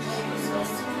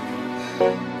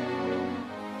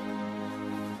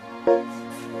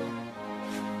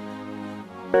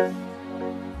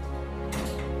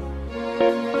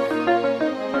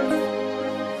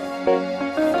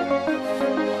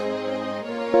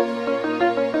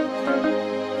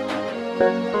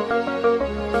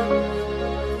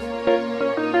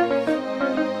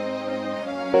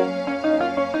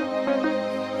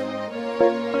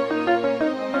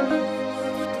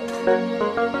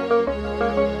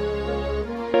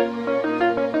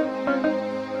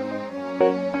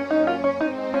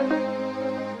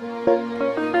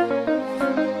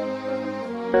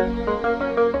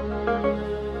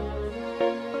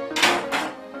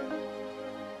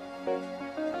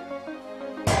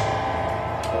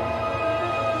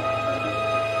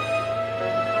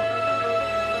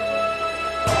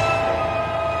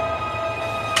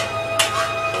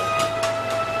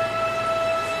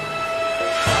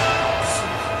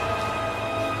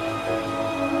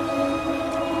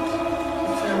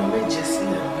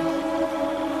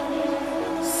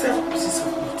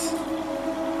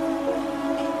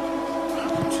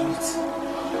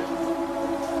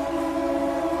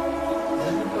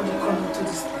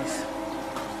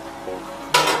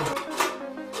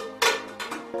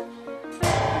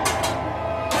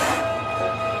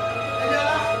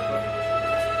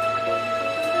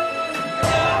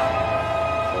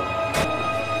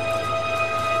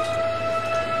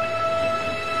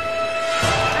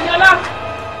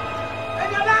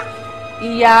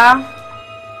Yeah.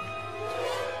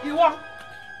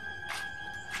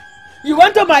 You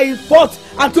went to my pot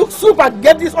and took soup and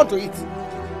gave this one to eat.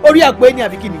 Oria Gweni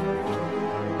Abikini.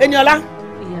 Eniola?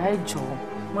 Yeah, Joe.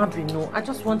 Mabino, I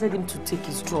just wanted him to take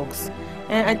his drugs.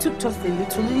 And I took just a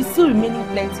little. He's still remaining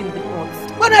plenty in the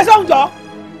pot. When I saw Joe,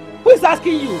 who is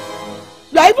asking you?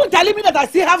 You are even telling me that I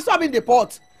still have some in the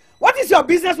pot. What is your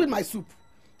business with my soup?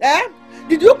 Eh?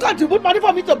 Did you contribute money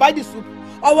for me to buy the soup?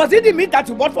 Or was it the meat that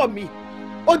you bought for me?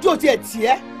 Ojo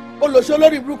Tietie,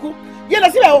 Olosholori Bruku.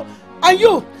 And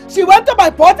you, she went to my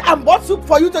pot and bought soup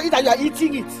for you to eat and you are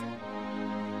eating it.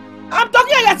 I'm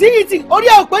talking and you are still eating.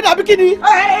 Oria Okwen Abikini.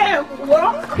 Hey,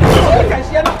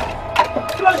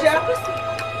 close here.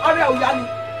 Oria Oyani.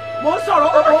 Monsoro.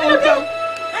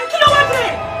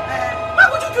 Why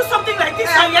would you do something like this?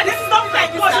 This is not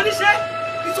like this.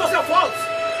 It was your fault.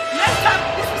 Next time,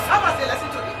 this will serve as a lesson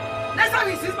to me. Next time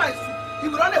he sees my soup, he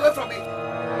will run away from it.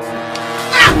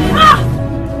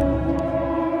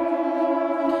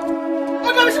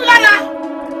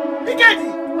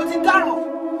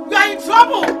 You are in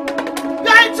trouble. You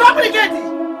are in trouble, Igedi.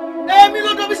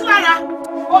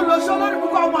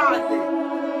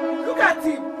 Look at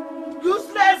him.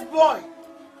 Useless boy.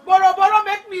 Boro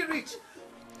make me rich.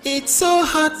 It's so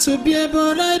hard to bear,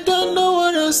 but I don't know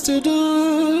what else to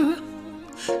do.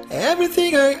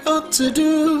 Everything I ought to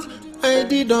do, I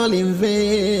did all in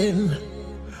vain.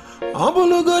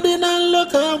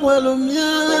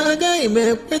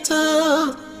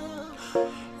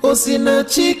 Osina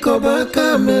chiko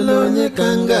baka melonye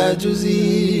kanga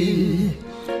juzi.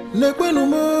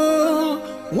 Nekwenumo,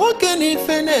 woke ni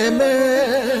feneme.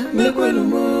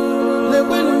 Nekwenumo,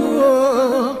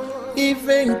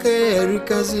 ifenke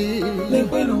rikazi.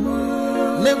 Nekwenumo,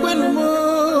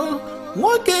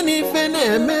 woke ni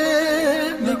feneme.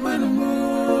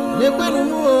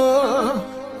 Nekwenumo,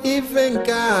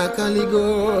 ifenka kaligo.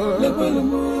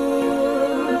 Nekwenumo.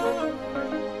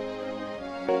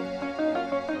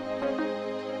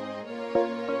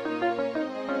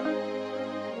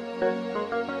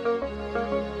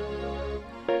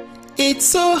 It's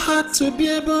so hard to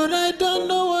bear, but I don't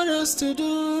know what else to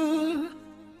do.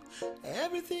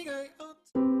 Everything I ought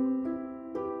to.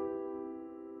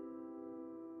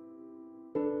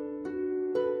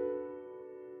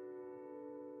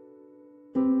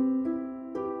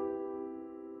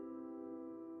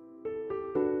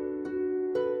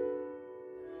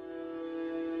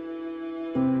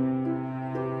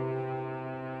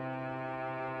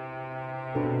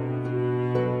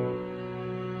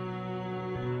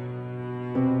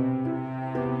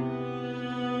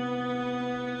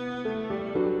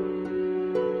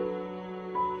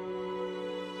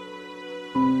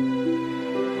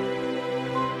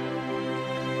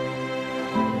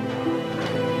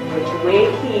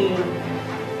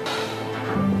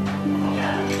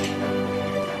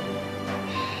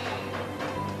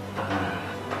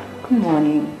 Good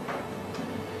morning.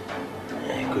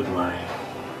 Hey, good morning.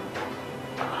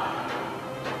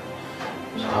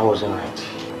 So how was the night?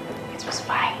 It was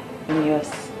fine. And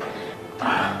yours?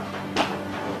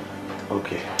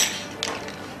 Okay.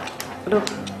 Look,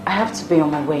 I have to be on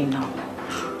my way now.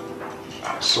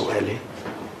 So early?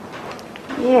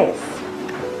 Yes.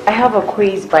 I have a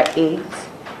quiz by 8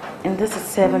 and this is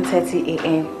 7:30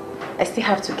 a.m. I still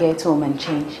have to get home and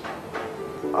change.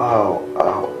 Oh.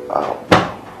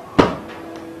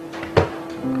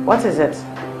 What is it?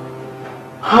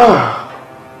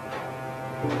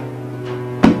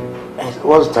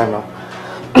 What's the time now?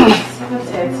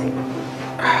 7:30.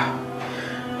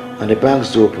 And the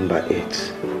banks do open by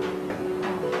 8.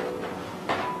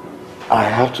 I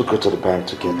have to go to the bank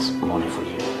to get money for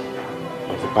you.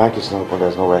 If the bank is not open,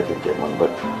 there's no way I can get money, but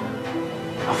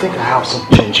I think I have some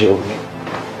change here with me.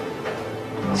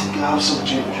 I think I have some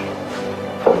change.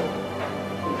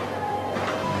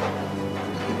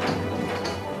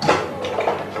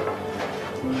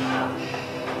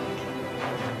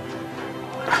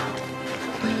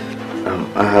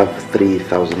 I have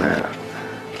 3,000 naira.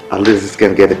 At least this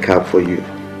can get a cab for you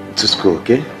to school,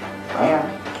 okay? Yeah.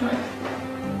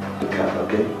 The cab,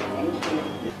 okay?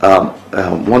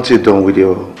 Thank you. Once you're done with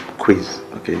your quiz,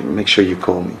 okay, make sure you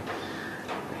call me.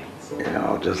 You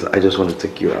know, I just want to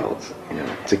take you out. You know,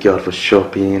 take you out for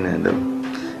shopping and you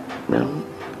know,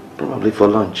 probably for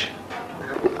lunch.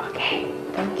 Okay.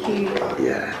 Thank you.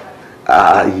 Yeah.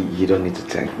 You don't need to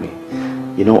thank me.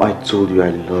 You know, I told you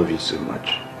I love you so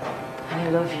much. I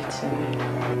love you too.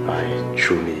 I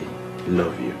truly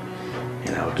love you.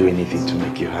 And I'll do anything to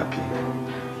make you happy.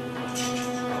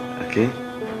 Okay?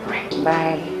 Right.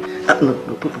 Bye. No,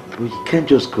 you can't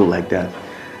just go like that.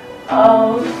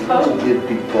 Oh, so... Get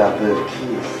big brother,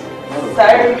 please.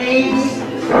 sorry.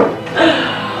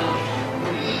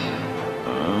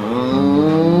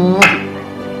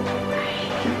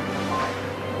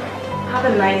 Have a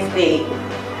nice day.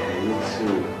 Yeah, you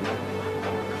too.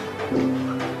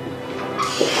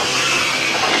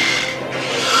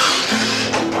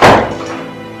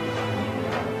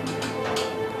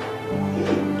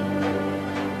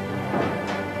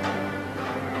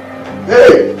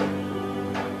 Hey!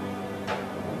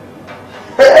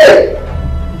 Hey!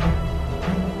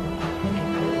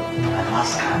 My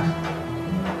last card.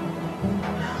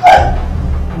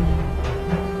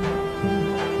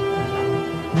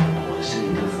 What is it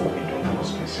you do for me during the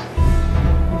hospital?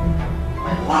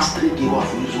 My last 3 days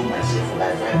I've used on myself for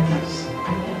like 5 days.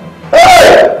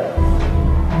 Hey!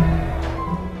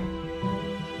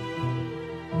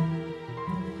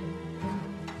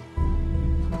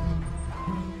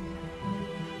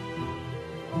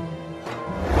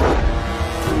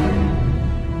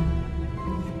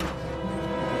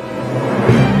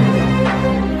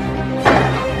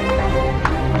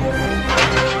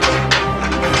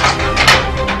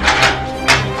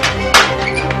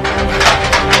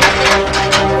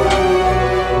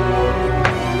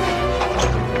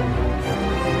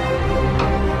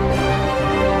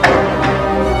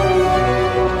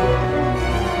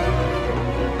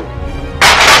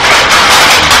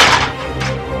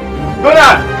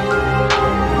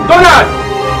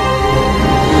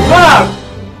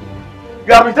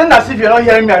 You are pretending as if you are not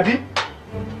hearing me, Abi.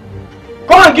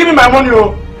 Come and give me my money,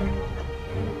 oh.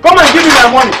 Come and give me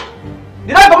my money.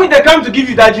 Did I commit the crime to give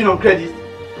you that gin on credit?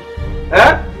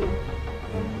 Eh?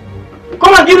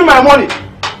 Come and give me my money.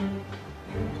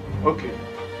 Okay.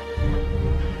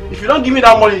 If you don't give me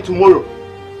that money tomorrow,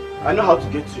 I know how to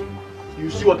get you. You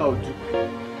see what I will do.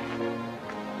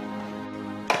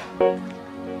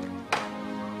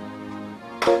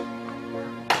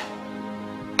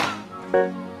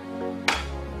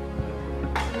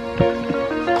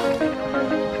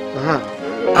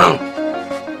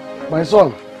 My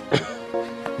son,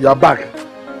 you are back.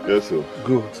 Yes, sir.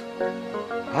 Good.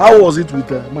 How was it with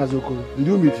Mazoko? Did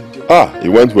you meet him? It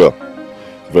went well.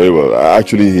 Very well.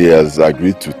 Actually, he has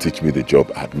agreed to teach me the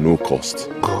job at no cost.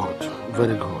 Good.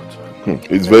 Very good.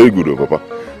 It's very good, oh, Papa.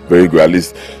 Very good. At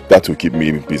least that will keep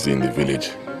me busy in the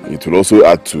village. It will also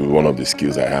add to one of the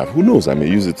skills I have. Who knows? I may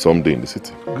use it someday in the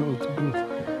city. Good, good.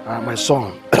 My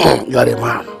son, you are a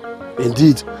man.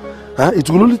 Indeed. It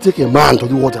will only take a man to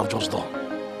do what you have just done.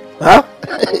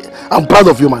 I'm proud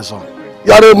of you, my son.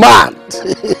 You are a man.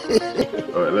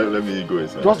 Alright, let me go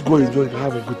inside. Just go enjoy it and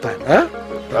have a good time.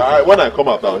 When I come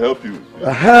out, I'll help you.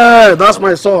 That's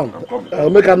my son.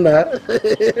 I'll make an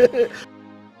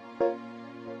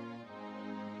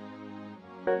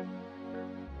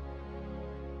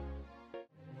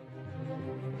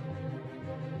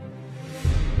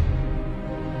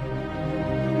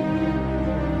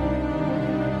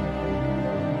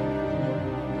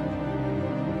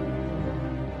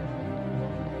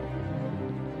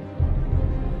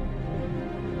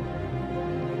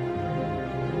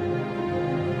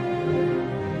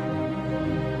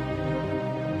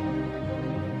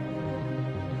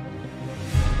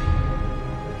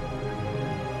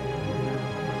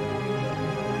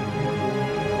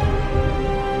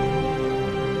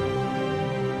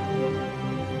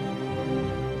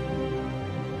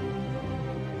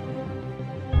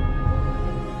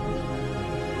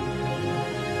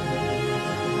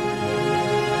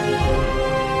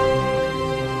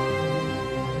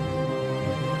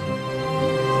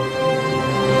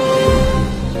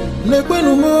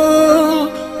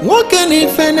nwoke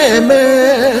n'ife na-eme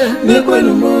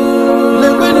nekwenumo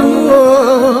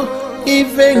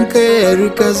ife nke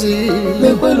erikazi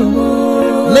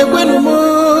nekwenumo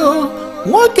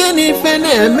nwoke n'ife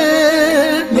na-eme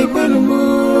nekwenumo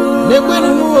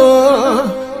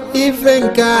ife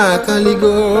nke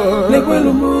akaligo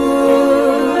nekwenumo.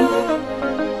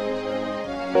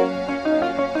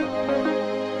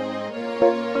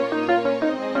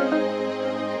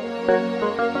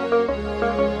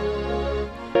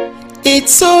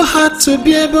 It's so hard to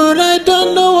bear, but I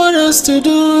don't know what else to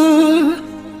do.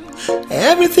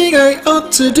 Everything I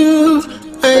ought to do,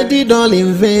 I did all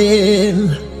in vain.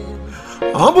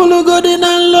 Obulugodi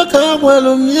na loka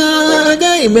walumya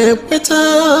gaime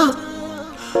peta.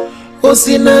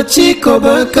 Osina chiko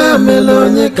baka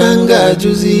melonye kanga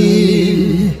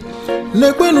juzi.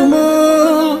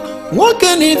 Nekwenumo,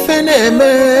 woke ni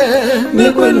feneme.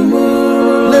 Nekwenumo.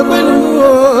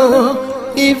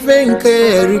 Ife nke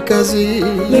erikazi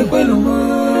nekwenumo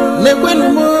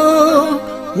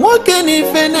nwoke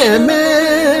n'ife na-eme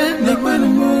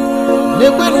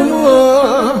nekwenumo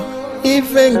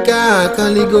ife nke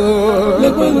akaligo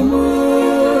nekwenumo.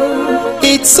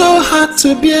 It's so hard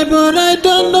to bear, but I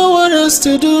don't know what else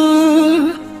to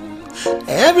do.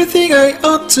 Everything I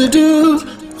ought to do,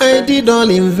 I did all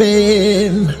in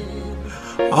vain.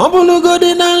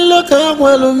 Obulugodi na loka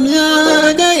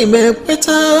walumya gai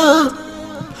mepeta.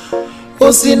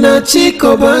 Osina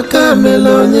chiko baka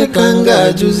melonye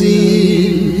kanga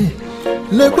juzi.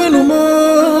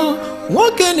 Nekwenumo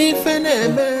wakeni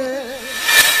feneme.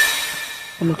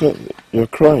 Oh my God, you're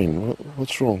crying.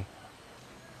 What's wrong?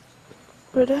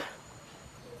 Brother,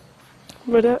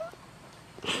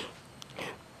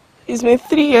 it's been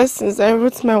 3 years since I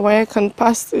wrote my WAEC and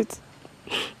passed it.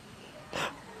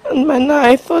 And by now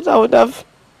I thought I would have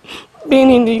been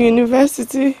in the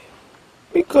university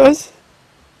because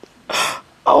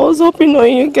I was hoping on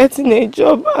you getting a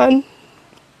job and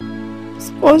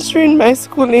sponsoring my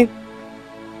schooling.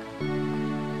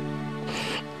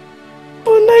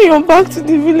 But now you're back to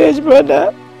the village,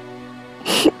 brother.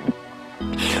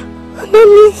 And that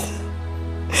means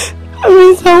I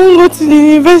won't go to the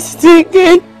university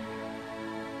again.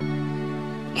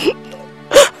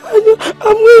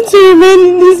 I'm going to remain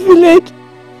in this village.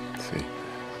 See,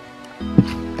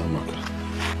 Amaka,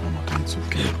 it's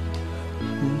okay.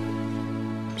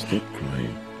 Stop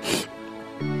crying.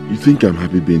 You think I'm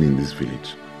happy being in this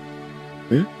village?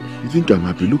 Eh? You think I'm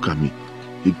happy? Look at me.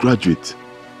 A graduate.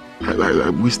 I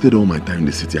wasted all my time in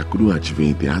the city. I couldn't achieve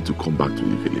anything. I had to come back to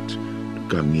the village.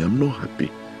 Look at me. I'm not happy.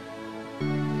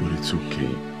 But it's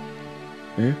okay.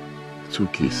 Eh? It's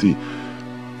okay. See,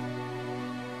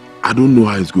 I don't know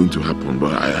how it's going to happen,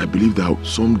 but I believe that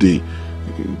someday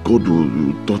God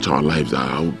will touch our lives.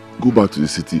 I'll go back to the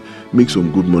city, make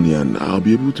some good money, and I'll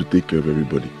be able to take care of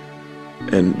everybody.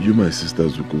 And you, my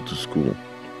sisters, will go to school.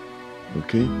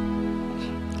 Okay?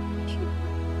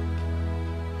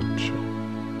 Sure.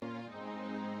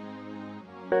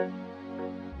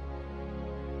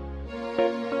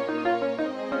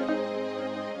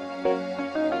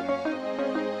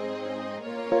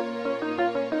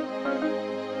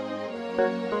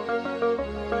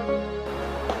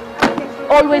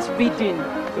 Always reading.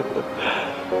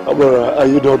 Amara, are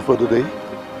you done for the day?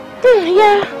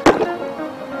 Yeah.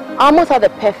 I almost had a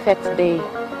perfect day.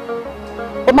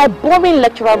 But my boring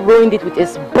lecturer ruined it with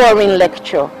his boring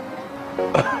lecture.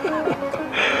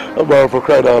 Amara, for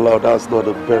crying out loud, that's not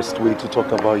the best way to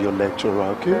talk about your lecturer,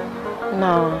 okay?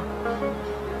 Nah.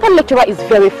 That lecturer is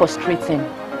very frustrating.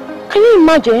 Can you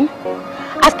imagine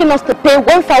asking us to pay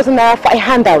 1,000 naira for a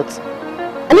handout?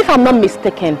 And if I'm not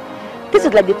mistaken, this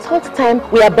is like the 3rd time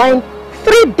we are buying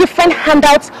 3 different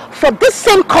handouts for this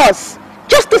same course,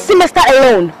 just this semester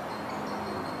alone.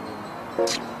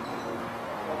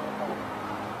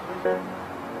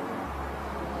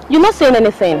 You're not saying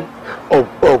anything. Oh,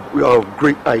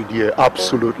 great idea.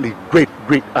 Absolutely. Great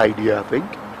idea, I think.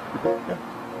 Yeah.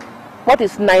 What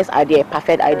is nice idea,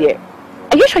 perfect idea?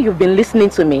 Are you sure you've been listening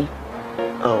to me?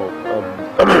 Oh,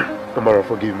 Amara,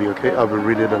 forgive me, okay? I've been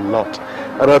reading a lot.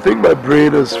 And I think my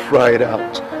brain is fried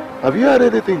out. Have you had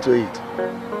anything to eat?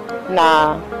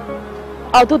 Nah.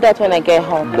 I'll do that when I get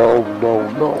home. No.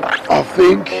 I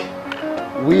think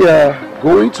we are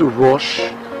going to rush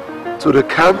to the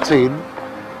canteen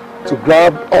to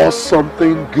grab us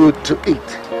something good to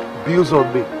eat. Bills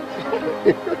on me.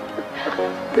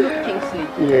 Look, Kingsley,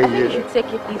 I think you should take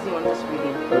it easy on this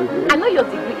reading. Okay. I know your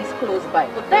degree is close by,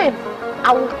 but then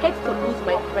I will hate to lose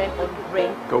my friend on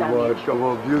brain damage. Come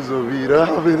on, bills on me. You don't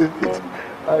have anything.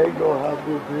 I ain't gonna have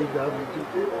no brain damage,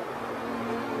 okay?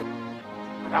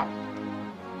 Madam,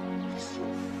 this your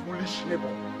foolish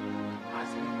neighbor has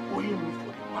been owing me for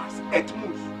the past 8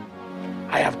 months.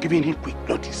 I have given him quick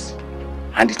notice,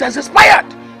 and it has expired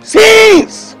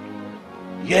since.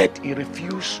 Yet he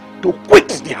refused to quit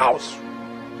the house.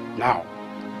 Now,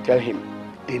 tell him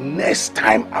the next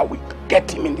time I will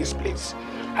get him in this place,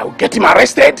 I will get him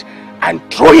arrested and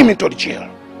throw him into the jail.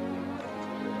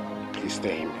 Please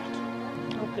tell him that.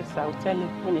 Okay, sir, I'll tell him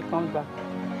when he comes back.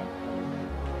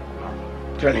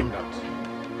 Tell him that.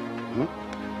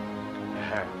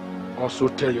 Also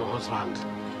tell your husband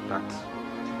that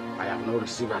I have not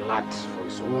received a lot for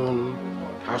his own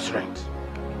house rent.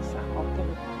 Okay, sir, I'll tell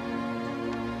him.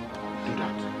 Do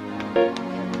that.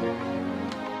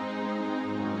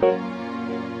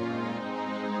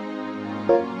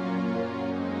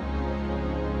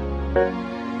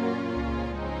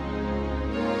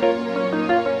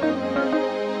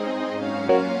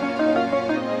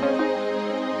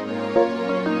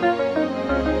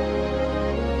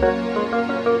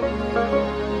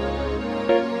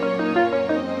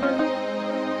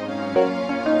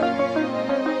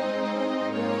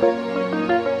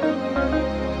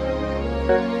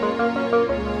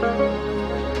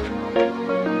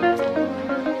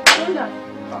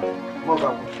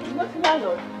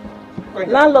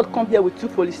 Landlord come here with 2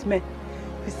 policemen.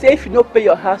 He say if you don't pay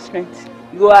your house rent,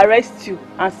 he will arrest you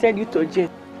and send you to jail.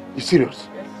 You serious?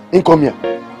 Yes. He come here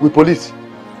with police.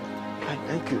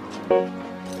 Thank you.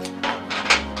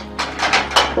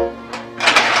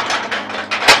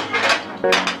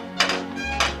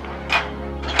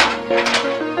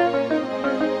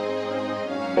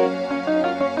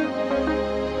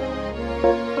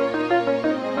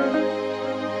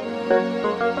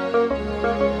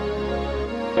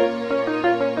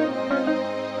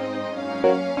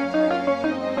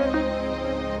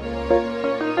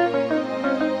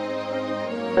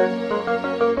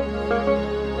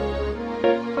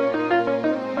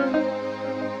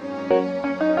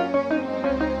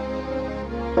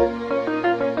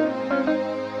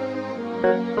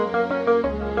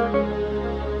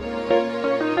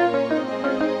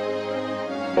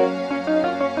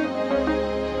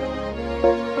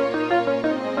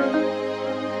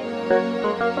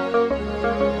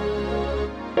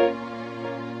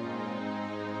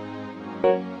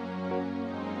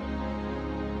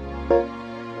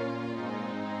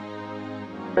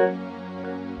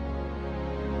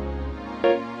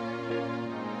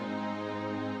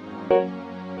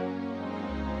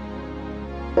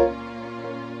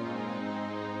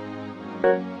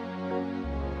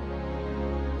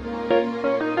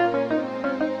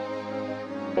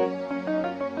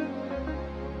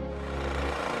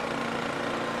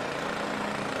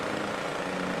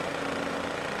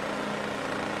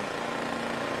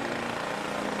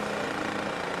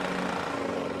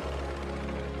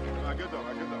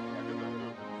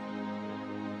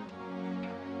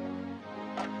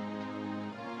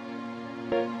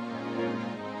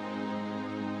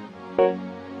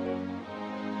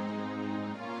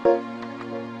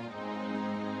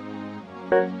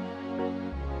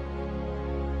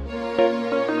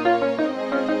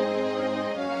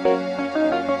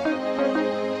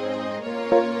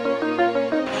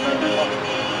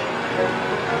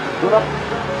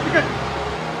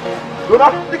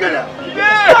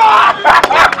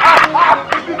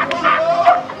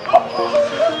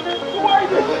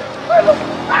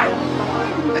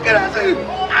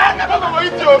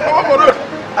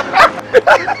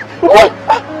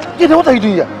 What are you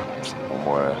doing here?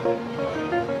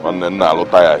 I'm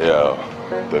tired here,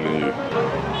 telling you.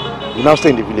 You now stay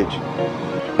in the village.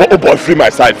 Oh boy, free my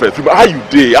side first. How you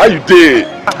dey? How you dey?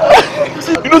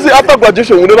 You know, say after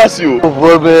graduation we never see you. Oh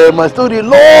boy, my story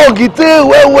long. It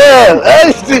well.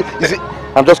 You see,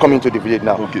 I'm just coming to the village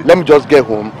now. Okay. Let me just get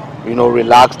home. You know,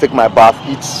 relax, take my bath,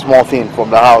 eat small thing from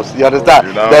the house. You understand?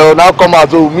 You know? They will now come out,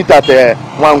 so we'll meet at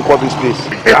one coffee place.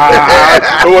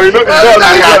 Oh, you know,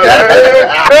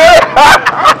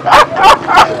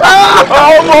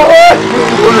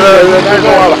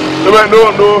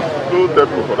 no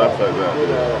temple for that side.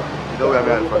 You know where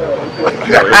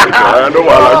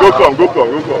I'm from. Go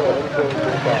come.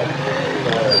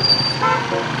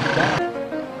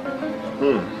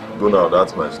 Go now,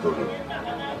 that's my story.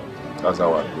 That's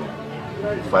how I do.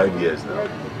 5 years now.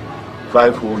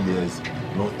 5 whole years,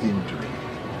 nothing doing.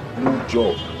 No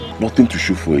job. Nothing to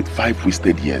show for it. 5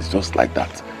 wasted years, just like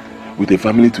that. With a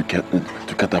family to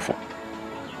cater for.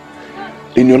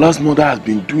 And your last mother has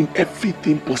been doing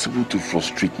everything possible to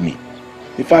frustrate me.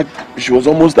 In fact, she was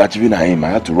almost achieving her aim. I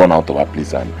had to run out of her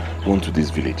place and run to this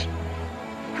village.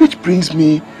 Which brings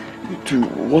me to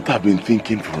what I've been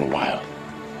thinking for a while.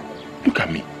 Look at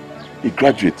me, a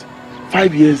graduate,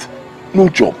 5 years, no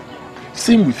job.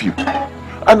 Same with you.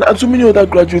 And so many other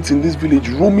graduates in this village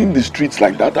roaming the streets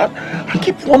like that. I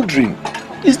keep wondering,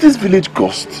 is this village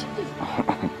cursed?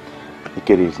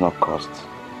 Ikedi, it's not cursed.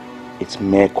 It's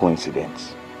mere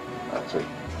coincidence. That's right.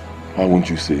 Why won't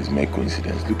you say it's mere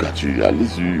coincidence? Look at you. At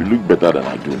least you look better than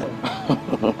I do now.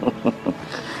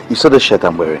 You saw the shirt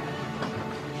I'm wearing.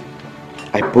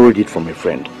 I borrowed it from a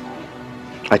friend.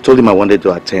 I told him I wanted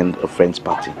to attend a friend's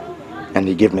party, and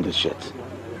he gave me the shirt.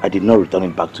 I did not return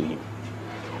it back to him.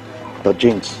 But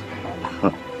James,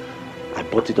 I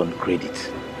bought it on credit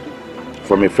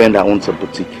from a friend that owns a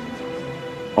boutique.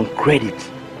 On credit.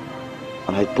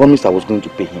 And I promised I was going to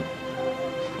pay him.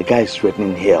 The guy is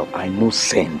threatening hell. I know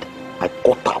send. I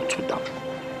got out with them.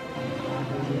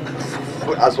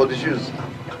 As for the shoes,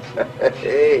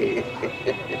 hey,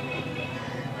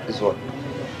 this one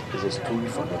is a story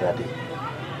for another day.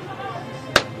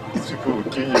 These people will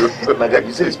kill you. My God,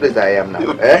 you see this place that I am now?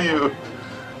 They'll kill you.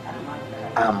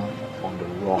 I'm on the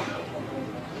run.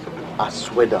 I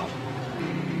swear down.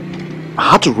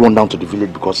 I had to run down to the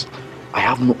village because I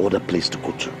have no other place to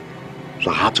go to. So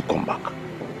I had to come back.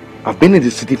 I've been in the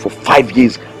city for 5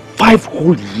 years. 5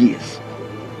 whole years.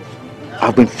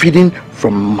 I've been feeding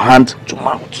from hand to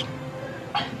mouth.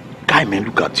 Guy guy, man,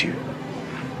 look at you.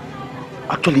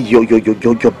 Actually,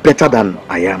 you're better than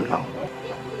I am now.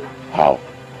 How?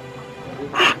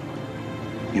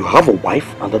 You have a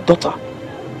wife and a daughter.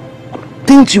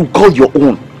 Things you call your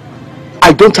own.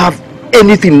 I don't have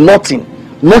anything, nothing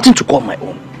to call my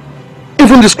own.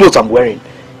 Even these clothes I'm wearing,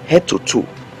 head to toe.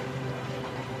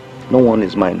 No one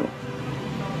is mine, no.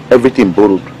 Everything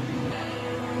borrowed.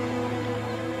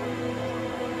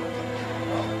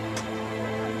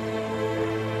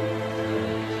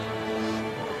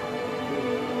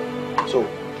 So,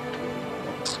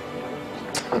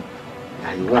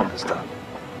 you won't understand.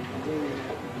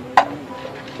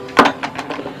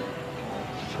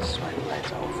 That's why the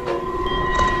lights are off.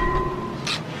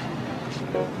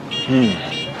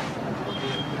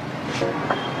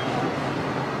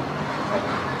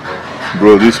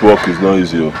 Bro, this work is not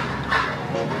easy. I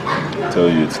tell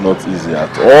you, it's not easy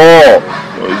at all.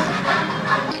 Not easy.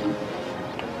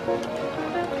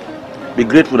 Be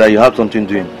grateful that you have something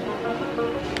doing.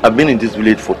 I've been in this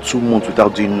village for 2 months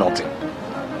without doing nothing.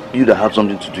 You that have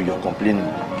something to do, you're complaining.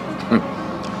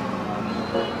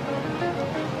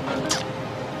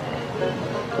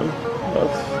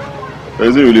 There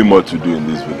isn't really much to do in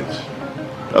this village.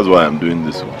 That's why I'm doing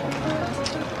this one.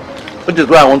 Which is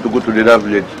why I want to go to the other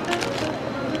village.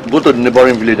 Go to the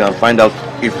neighboring village and find out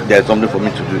if there's something for me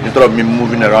to do, instead of me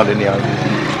moving around anyhow.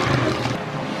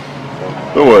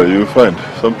 Don't worry, you'll find.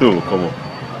 Something will come up.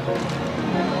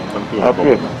 Something will come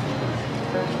up.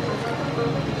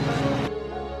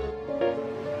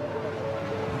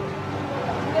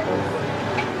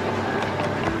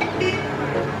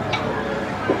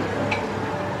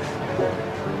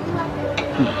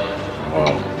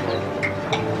 Wow.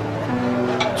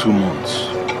 2 months.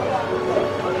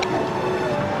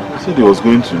 He said he was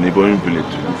going to a neighboring village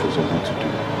to look for something to do.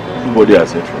 Nobody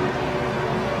has heard from him.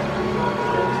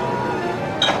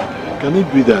 Can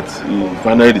it be that he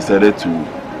finally decided to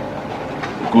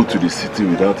go to the city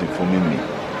without informing me?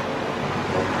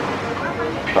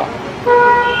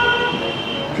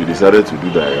 If he decided to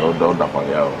do that, I'll down the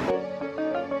fire.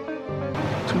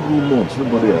 2 whole months,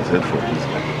 nobody has heard from this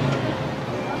guy.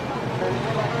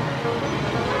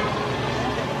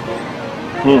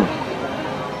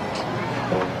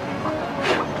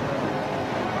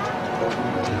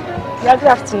 Yeah, good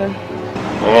afternoon.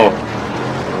 Oh,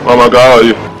 Mama, how are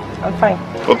you? I'm fine.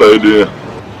 What are you doing?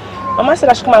 Mama said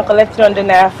I should come and collect 300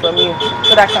 naira from you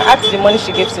so that I can add to the money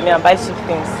she gave to me and buy soup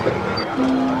things.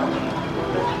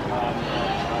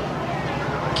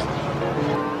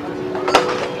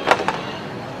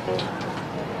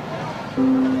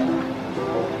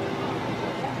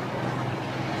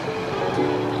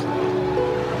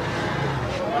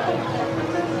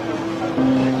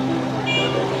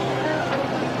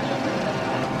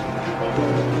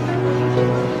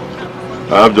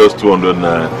 I have just 200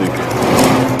 naira, I think.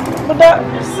 But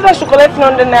you said I should collect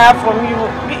 300 naira from you.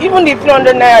 Even the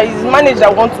 300 naira is managed, I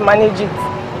want to manage it.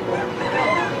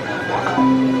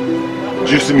 Did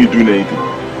you see me doing anything?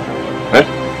 Eh?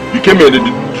 You came here, did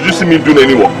you see me doing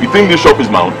any work? You think this shop is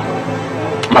my own?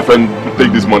 My friend,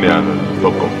 take this money and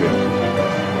stop complaining.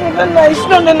 It's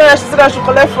 300 naira she said I should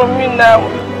collect from you now.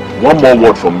 One more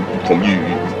word from you,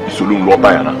 Isolun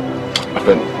Lotayana. My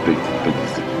friend, take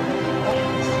this.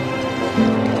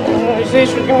 You say you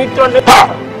should give me 200.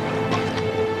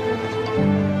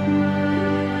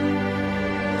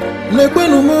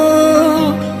 Lekwenumo,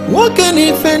 woke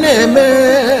ni feneme.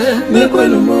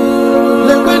 Lekwenumo,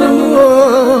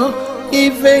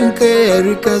 ivenke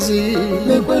erikazi.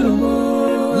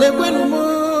 Lekwenumo,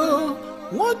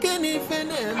 woke ni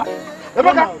feneme.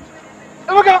 Emeka,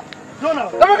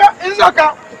 Isoka.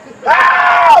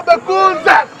 Ah,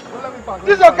 Bekunze.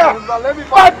 Isoka.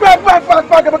 Back.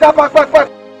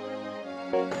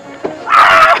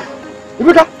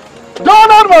 Emeka.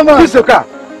 Don't mama. Isoka.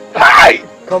 Hi.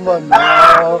 Come on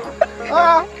now.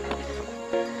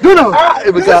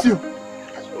 Emeka.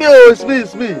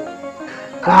 It's me.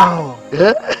 Wow.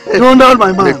 Yeah? Don't down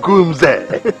my man.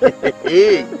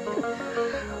 Hey.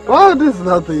 Well, this is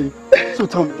nothing. So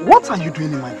tell me, what are you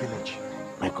doing in my village?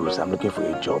 Michaels, I'm looking for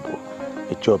a job.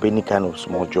 A job, any kind of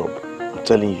small job. I'm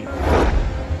telling you.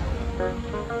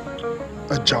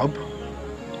 A job?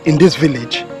 In this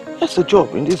village? Yes, a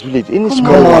job in this village. Any Come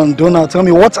small on, Donald, tell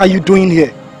me, what are you doing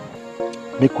here?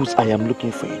 Michaels, I am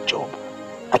looking for a job.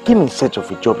 I came in search of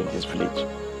a job in this village.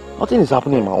 Nothing is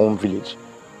happening in my own village.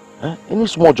 Huh? Any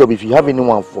small job, if you have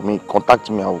anyone for me, contact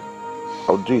me, I'll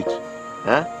do it.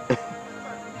 Huh?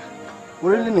 We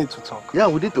really need to talk. Yeah,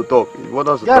 we need to talk. What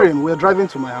else? Yarin, we're driving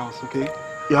to my house, okay?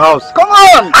 Your house? Come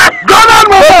on! Donald,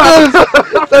 mama!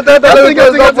 Let me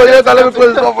close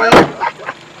the door for you.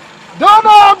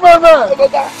 Donald,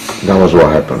 mama! That was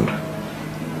what happened.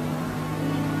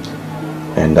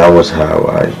 And that was how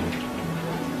I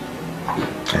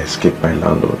escaped my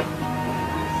landlord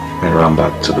and ran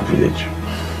back to the village.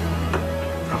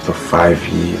 After 5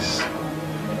 years.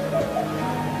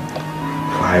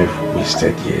 5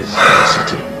 wasted years in the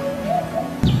city.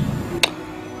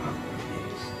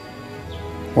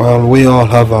 Well, we all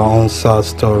have our own sad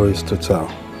stories to tell.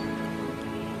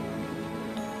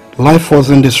 Life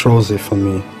wasn't this rosy for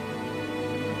me.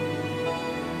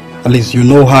 At least you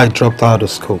know how I dropped out of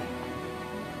school.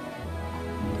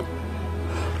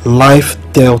 Life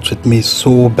dealt with me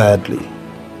so badly.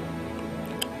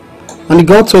 And it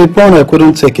got to a point I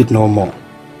couldn't take it no more.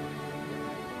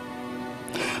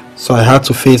 So I had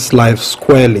to face life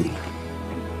squarely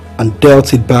and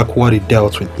dealt it back what it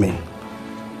dealt with me.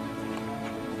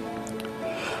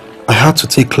 I had to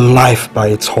take life by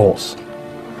its horse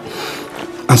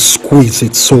and squeeze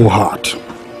it so hard.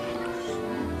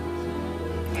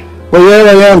 But here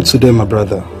I am today, my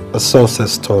brother, a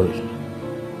success story.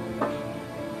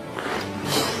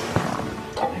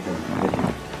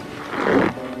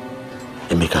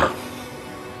 Emeka,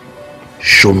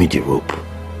 show me the rope.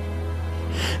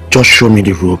 Just show me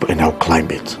the rope and I'll climb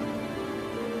it.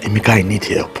 Emeka, I need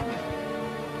help.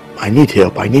 I need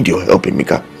help. I need your help,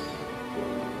 Emeka.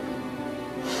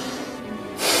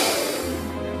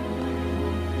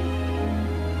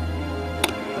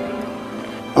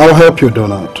 I'll help you,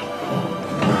 Donald.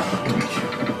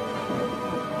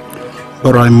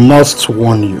 But I must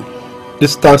warn you,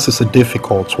 this task is a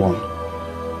difficult one.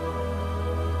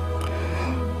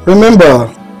 Remember,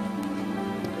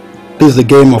 this is a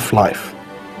game of life,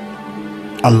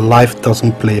 and life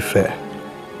doesn't play fair.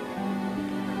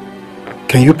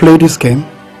 Can you play this game?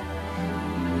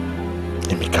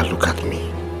 Emeka, look at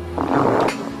me.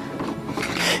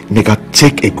 Emeka,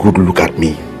 take a good look at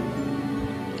me.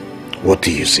 What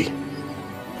do you see?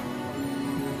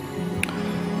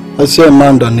 I see a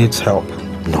man that needs help.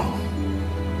 No.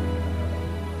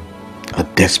 A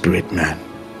desperate man.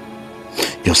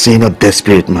 You're saying a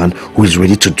desperate man who is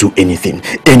ready to do anything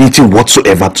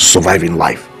whatsoever to survive in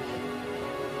life.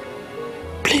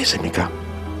 Please, Emeka,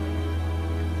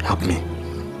 help me.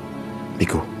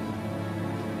 Biko,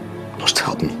 just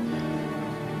help me.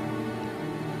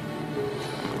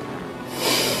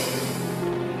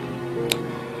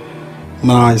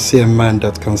 Now I see a man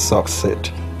that can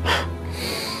succeed.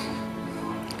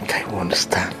 Okay, you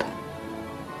understand.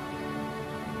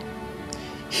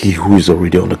 He who is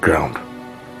already on the ground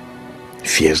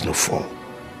fears no fall.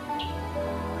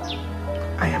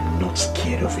 I am not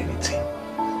scared of anything.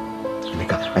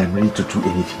 Emeka, I am ready to do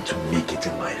anything to make it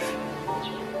in life.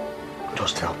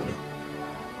 Just help me.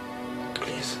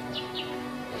 Please.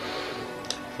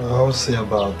 I'll see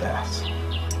about that.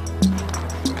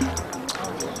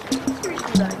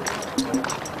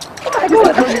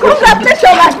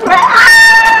 Congratulations, my friend!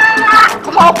 Ah!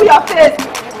 Come on, open your face!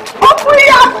 Open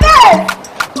your face!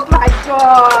 Oh my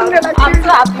God! I'm so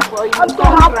happy for you. I'm so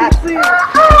happy.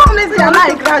 Honestly, I'm not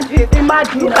a graduate.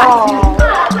 Imagine.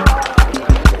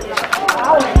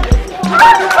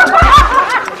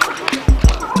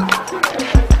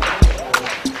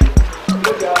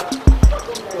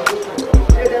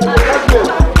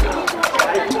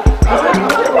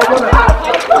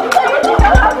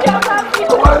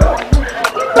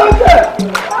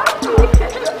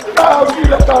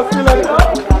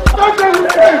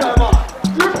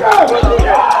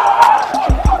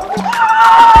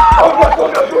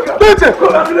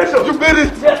 Congratulations! You made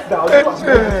it! Yes, now.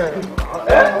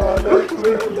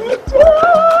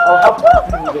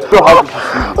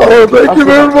 Oh, thank you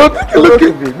very much. Look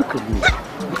at me. Look at me.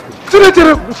 Look at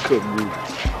me.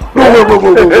 Wait.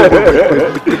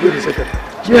 Wait a second.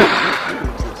 Yeah.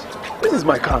 This is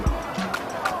my car.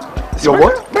 Your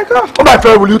what? My car. Oh, my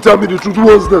friend, will you tell me the truth? Who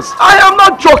was this? I am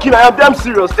not joking. I am damn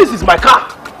serious. This is my car.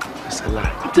 It's a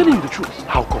lie. I'm telling you the truth.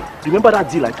 How come? Remember that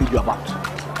deal I told you about?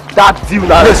 That deal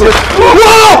now. Yes.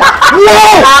 Whoa!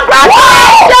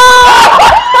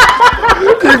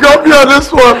 You got me on this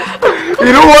one.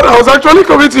 You know what? I was actually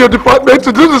coming to your department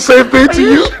to do the same thing to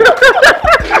you.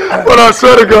 But I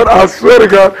swear to God,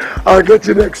 I'll get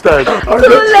you next time. Too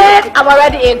late. I'm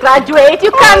already a graduate.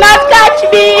 You cannot catch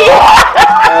me.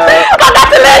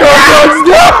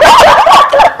 Congratulations.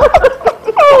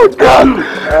 Oh God.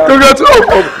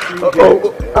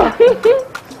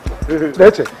 Congratulations.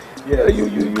 Leche. Yeah,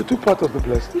 you took part of the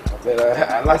blessing.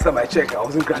 Last time I checked, I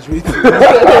wasn't graduating.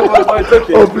 It's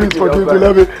okay. Oh, please forgive me.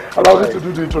 Allow me to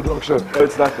do the introduction. Oh,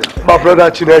 it's nothing. My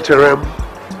brother Chinecherem,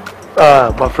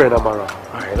 my friend Amara.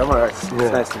 Alright, Amara. It's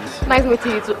nice to meet you. Nice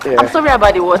meeting you too. Yeah. I'm sorry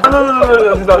about the water.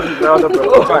 No, it's not. No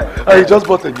problem. Fine. He just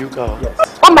bought a new car. Yes.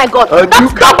 Oh, Oh my God!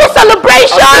 That's double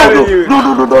celebration!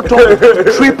 No, double.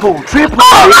 Triple.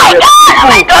 Oh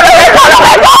my God!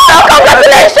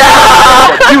 Congratulations!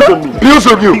 Bills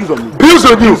on you.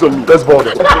 Let's ball.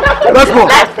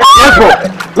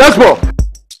 Let's ball.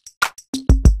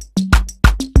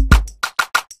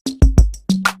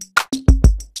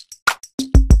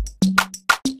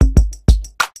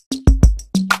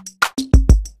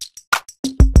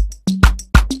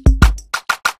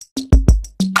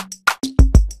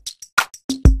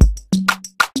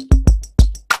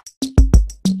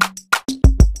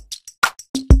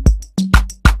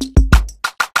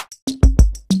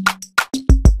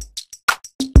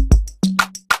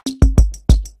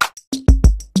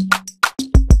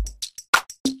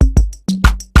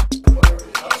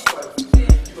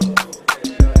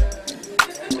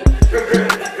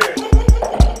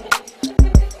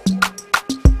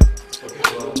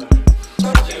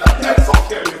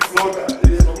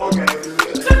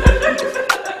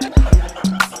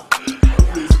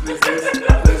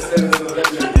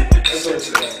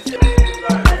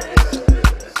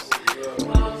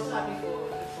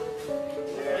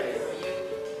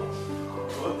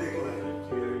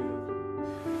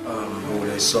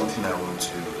 There's something I want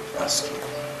to ask you.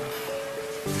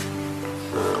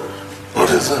 What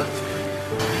is that?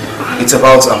 It's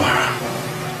about Amara.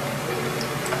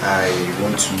 I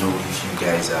want to know if you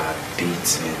guys are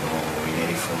dating or in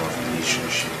any form of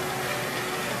relationship.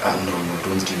 No,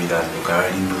 don't give me that look. I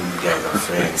already know you guys are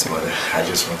friends, but I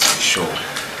just want to be sure.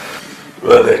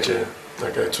 Well, actually,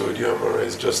 like I told you, Amara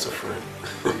is just a friend.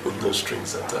 No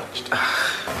strings attached.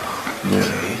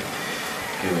 Okay.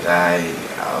 Good. I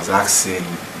was asking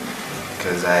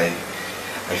because I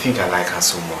think I like her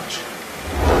so much.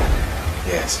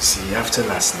 Yes, you see, after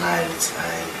last night,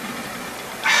 I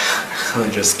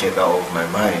can't just get that off my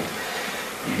mind.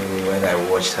 You know, when I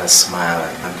watched her smile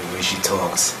and the way she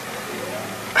talks,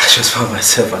 I just found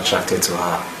myself attracted to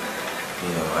her.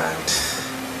 You know, and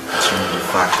through the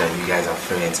fact that you guys are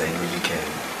friends, I know you can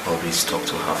always talk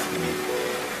to her for me.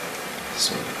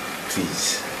 So,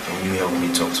 please, can you help me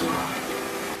talk to her?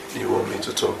 You want me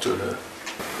to talk to her?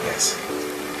 Yes.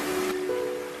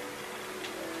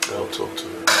 I'll talk to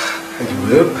her. You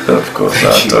will? Of course,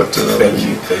 I'll talk to her. Thank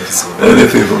you so much.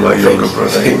 Anything for my younger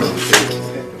brother. Thank you.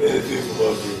 Anything for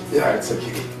my brother. Yeah, it's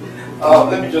okay.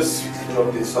 Let me just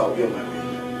drop this. I'll be on my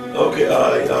way. Okay,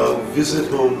 I'll visit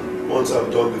home once I'm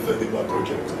done defending my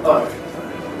project. Alright.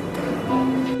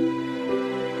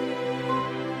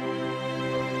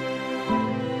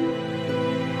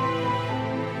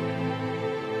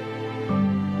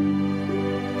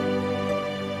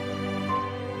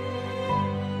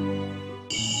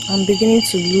 I'm beginning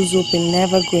to lose hope in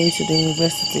never going to the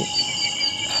university.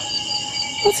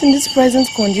 Not in this present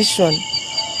condition.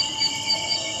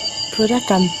 Brother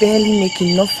can barely make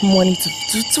enough money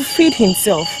to feed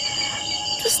himself.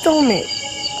 Just tell me,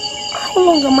 how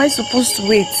long am I supposed to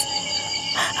wait?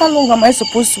 How long am I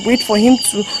supposed to wait for him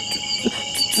to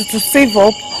save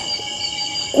up,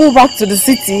 go back to the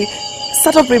city,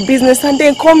 start up a business and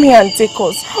then come here and take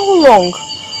us? How long?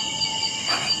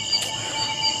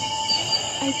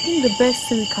 I think the best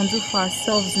thing we can do for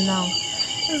ourselves now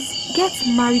is get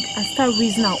married and start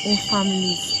raising our own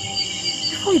families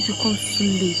before it becomes too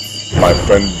late. My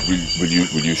friend,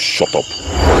 will you shut up?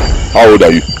 How old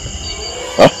are you?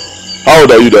 Huh? How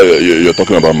old are you that you're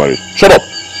talking about marriage? Shut up!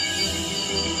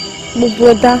 But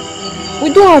brother, we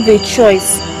don't have a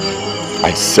choice.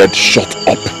 I said shut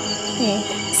up.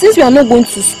 Since we are not going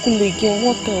to school again,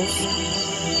 what else?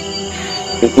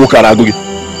 Ukaragugi.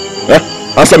 Huh?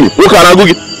 Answer me.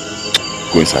 Ukaragugi.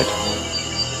 Go inside.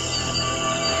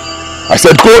 I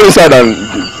said go inside and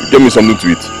get me something to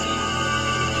eat.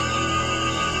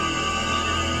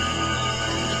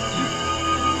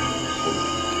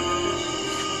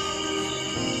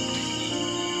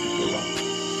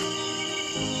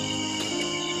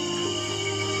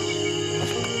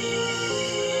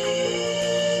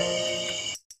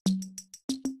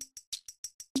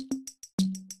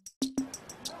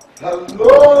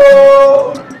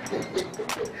 Hello!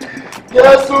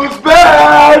 Guess who's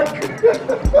back?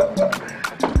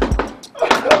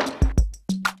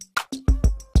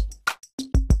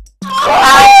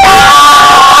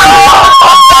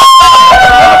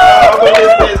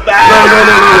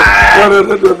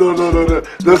 No.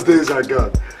 Those days are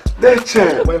gone.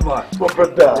 Nature. Papa,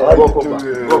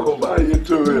 how you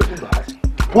doing?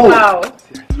 Wow.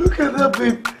 Look at that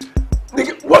babe.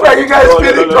 What are you guys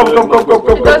feeding?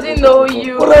 Come. He doesn't know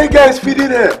you. What are you guys feeding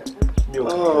her?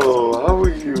 Oh, how are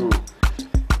you?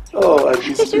 Oh, and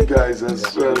she's Miss you guys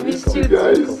as well. Miss you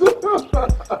guys.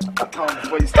 Come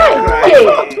for you start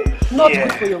crying. Not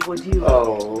good for your body.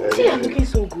 Oh. See, I'm looking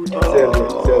so good. Tell me.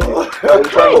 I'm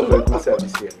trying for a good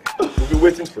service here. We'll be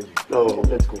waiting for you. Oh,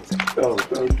 let's go. Oh,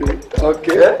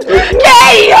 okay.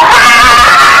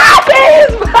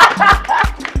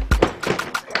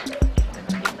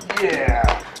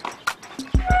 Yeah.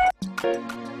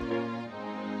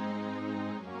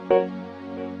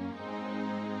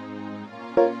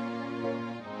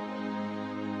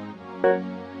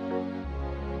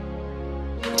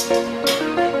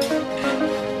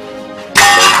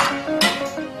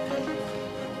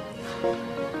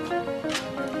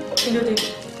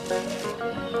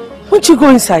 Won't you go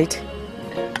inside?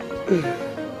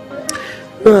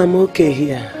 No, I'm okay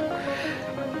here.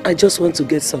 I just want to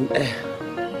get some air.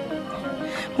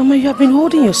 Mama, you have been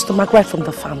holding your stomach right from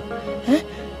the farm. Eh?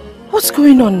 What's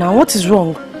going on now? What is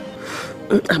wrong?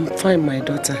 I'm fine, my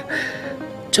daughter.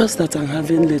 Just that I'm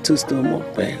having little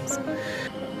stomach pains.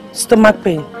 Stomach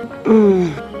pain?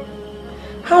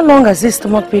 How long has this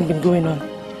stomach pain been going on?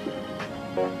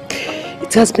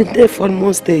 It has been there for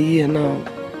almost a year now.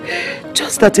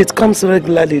 Just that it comes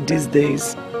regularly these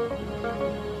days.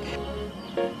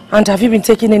 And have you been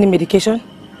taking any medication?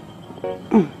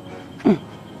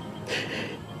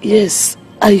 Yes,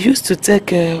 I used to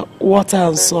take water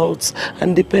and salt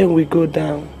and the pain will go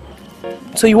down.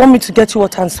 So you want me to get you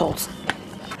water and salt?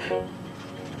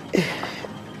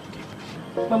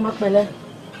 Mama Bele,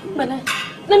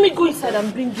 let me go inside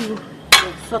and bring you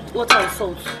water and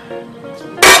salt.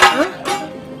 Huh?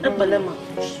 Belema.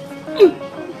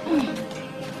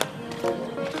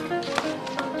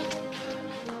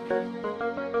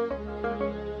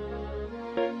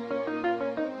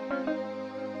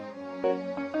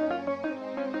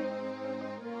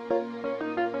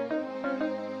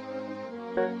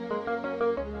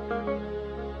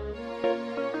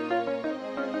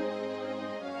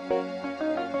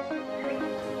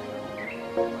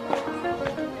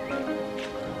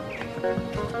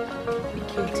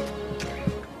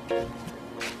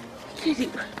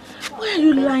 Why are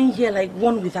you lying here like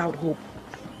one without hope?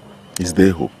 Is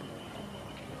there hope?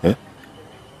 Eh?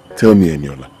 Tell me,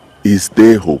 Eniola, is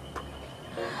there hope?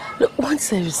 Look, once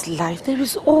there is life, there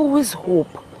is always hope.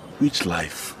 Which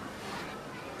life?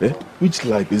 Eh? Which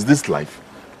life? Is this life?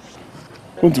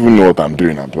 I don't even know what I'm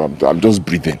doing. I'm just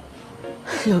breathing.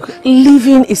 Look,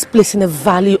 living is placing a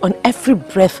value on every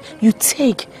breath you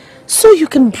take so you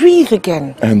can breathe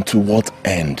again. And to what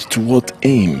end? To what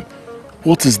aim?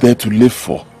 What is there to live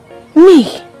for?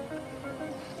 Me.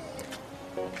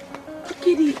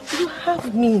 Kitty, you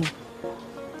have me.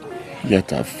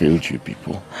 Yet I've failed you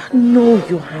people. No,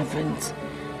 you haven't.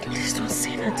 Please don't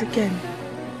say that again.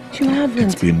 You haven't.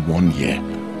 It's been 1 year.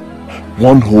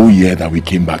 1 whole year that we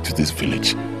came back to this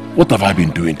village. What have I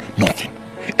been doing? Nothing.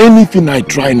 Anything I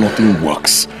try, nothing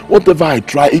works. Whatever I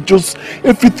try,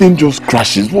 everything just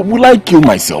crashes. Will I kill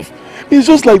myself? It's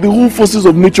just like the whole forces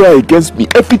of nature are against me.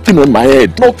 Everything on my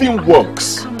head. Nothing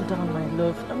works. Calm down, my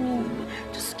love. I mean,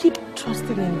 just keep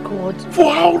trusting in God. For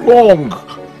how long?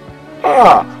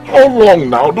 How long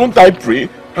now? Don't I pray?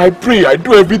 I pray. I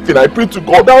do everything. I pray to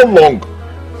God. How long?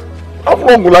 How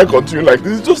long will I continue like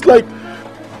this? It's just like...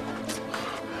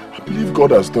 I believe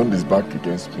God has turned his back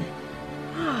against me.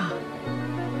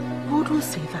 Oh, don't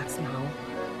say that now.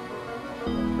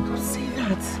 Don't say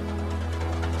that.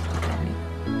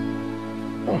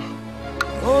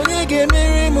 Onye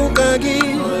ga-emere m ka gị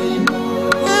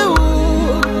ewu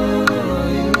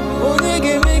onye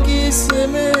ga-eme gị isi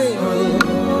mee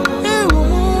ewu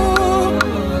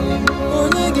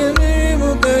onye ga-emere m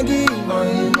ka gị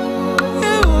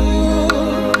ewu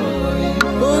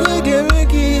onye ga-eme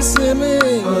gị isi mee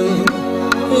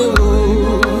ewu.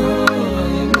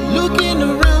 Looking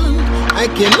around, I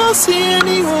cannot see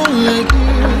anyone like you.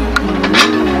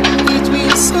 It will be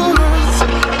so hard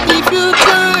if you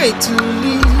try to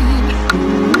leave.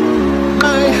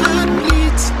 My heart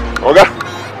beats. Oga,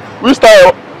 which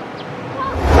style?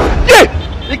 Yeah!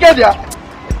 You get there?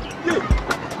 You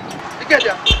get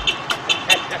there?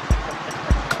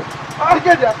 You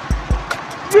get there?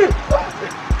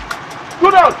 Go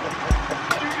down!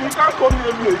 You can't come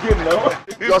near me again now.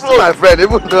 You're still my friend,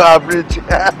 even though I'm rich.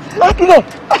 No,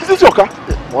 is this your car?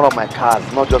 One of my cars,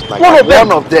 not just my One car. of them?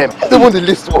 One of them. It's even the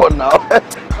least one now.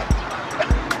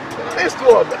 Least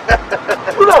one.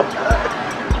 No!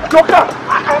 Your car!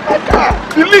 My car!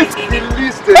 The least! The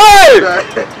least. Hey!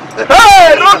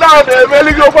 Hey! No, now the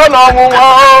Meligo one on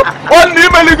one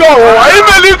Meligo!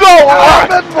 Meligo! I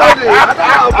made money.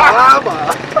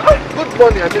 Good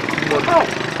money, I made good money.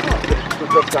 So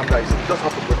just calm down. You just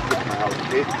have to go to my house,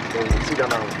 okay? Then we'll sit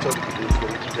down and talk to this.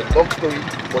 long story,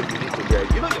 but you need to hear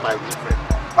it. You know you're my good friend.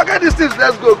 Forget these things,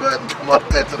 let's go. Go ahead, come on,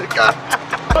 get to the car.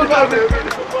 Tell me the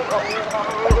truth.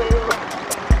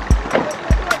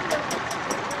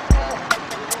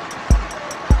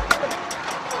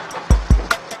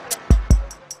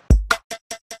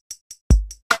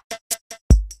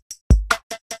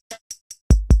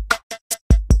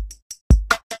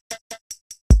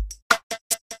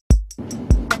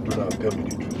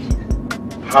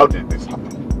 How did this happen?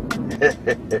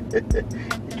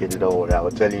 Don't worry, I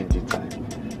will tell you in due time.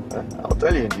 I will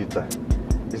tell you in due time.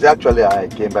 It's actually I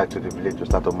came back to the village to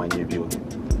start on my new building.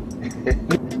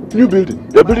 New building?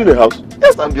 You're building a house?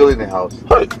 Yes, I'm building a house.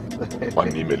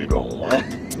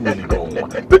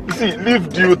 See, leave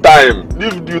due time.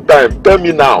 Leave due time. Tell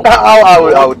me now. I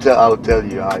will tell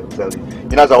you.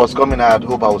 You know, as I was coming, I had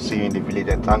hope I would see you in the village,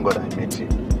 and thank God I met you.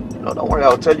 No, don't worry,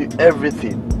 I'll tell you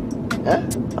everything.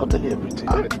 I'll tell you everything.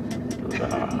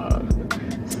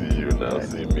 See you now,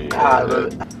 see me.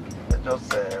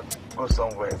 Just go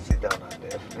somewhere and sit down and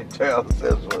enjoy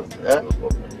ourselves first. No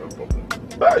problem.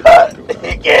 Bye.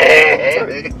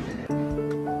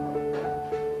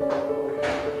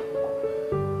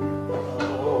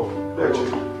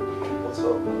 What's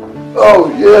up? Oh,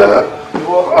 yeah.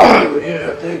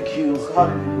 Yeah, thank you.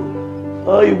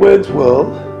 It went well.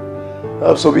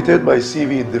 I've submitted my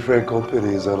CV in different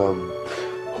companies and I'm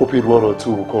hoping one or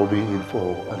two will call me in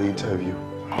for an interview.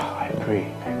 I pray.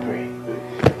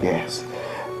 Yes.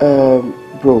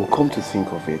 Bro, come to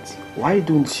think of it, why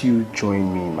don't you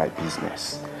join me in my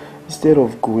business instead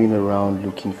of going around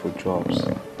looking for jobs?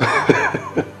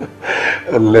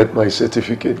 And let my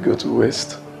certificate go to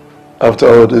waste. After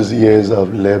all these years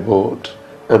I've labored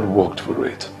and worked for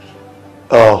it.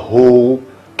 A whole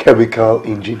chemical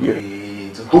engineer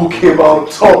who came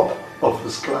out top of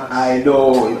this class. I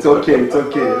know, it's okay,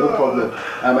 no problem.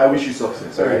 I wish you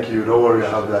success. Thank you, don't worry, I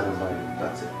have that in mind.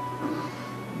 That's it.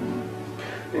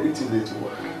 Anything there to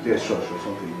work? Yeah, sure,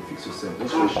 something you fix yourself.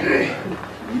 Okay.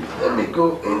 Let me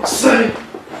go inside.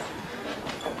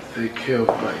 Take care of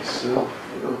myself,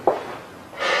 you know.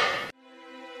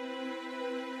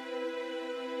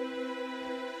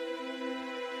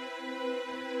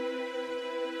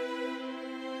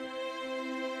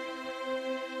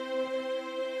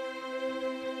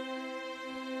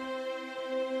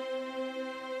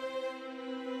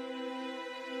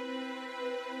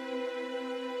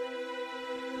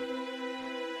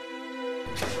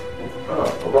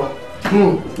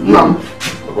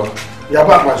 You're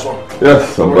back, my son.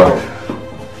 Yes, I'm back.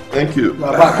 Thank you.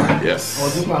 You're back. Yes. I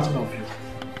was just asking of you.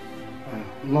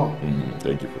 No.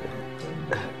 Thank you for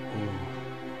that.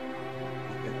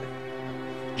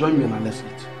 Join me and let's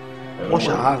eat. Wash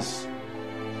your hands.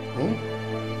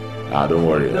 Don't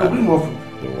worry. Bring more food.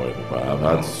 Don't worry, Papa. I've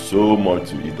had so much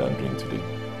to eat and drink today.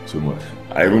 So much.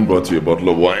 I even brought you a bottle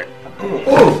of wine.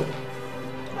 Oh!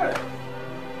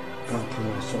 Thank you,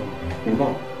 my son.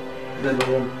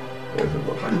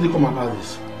 How did you come about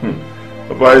this?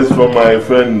 Papa, it's from my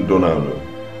friend Donald.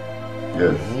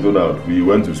 Yes, Donald. We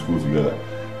went to school together.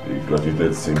 We graduated at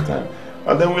the same time.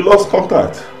 And then we lost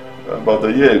contact. About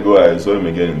a year ago, I saw him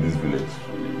again in this village.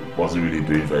 He wasn't really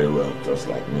doing very well, just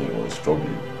like me. He was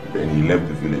struggling. Then he left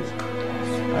the village.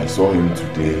 I saw him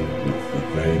today with a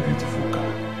very beautiful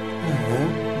car.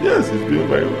 Yes, he's doing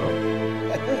very well.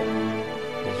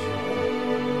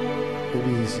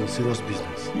 Maybe he's in serious business.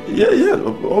 Yeah,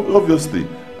 obviously.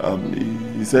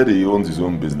 He said he owns his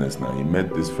own business now. He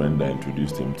met this friend that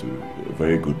introduced him to a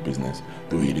very good business.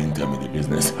 Though he didn't tell me the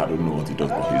business. I don't know what he does,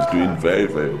 but he's doing very,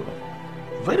 very well.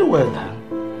 Very well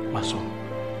done, my son.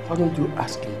 Why don't you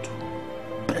ask him to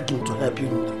beg him to help you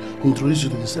introduce you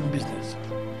to the same business?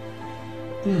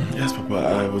 Yes, Papa.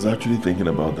 I was actually thinking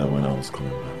about that when I was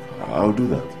coming back. I'll do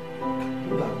that.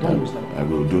 I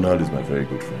will. Donald is my very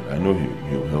good friend. I know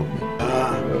he'll help me.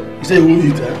 He said he won't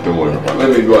eat, eh? Don't worry, Papa. Let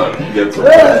me go and get some.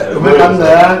 Welcome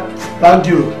there. Thank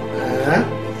you.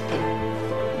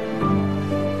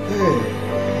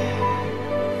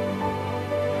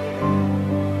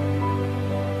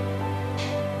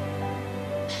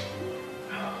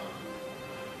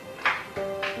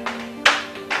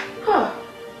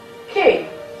 Kay.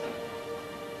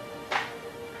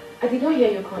 I did not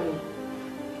hear you coming.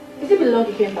 Is it been long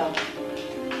you came back?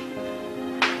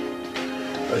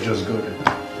 I just got it.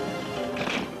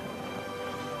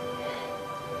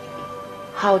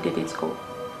 How did it go?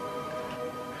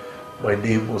 My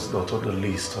name was not on the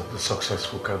list of the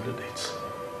successful candidates.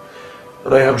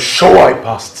 And I am sure I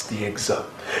passed the exam.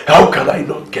 How can I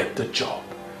not get the job?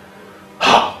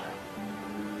 How?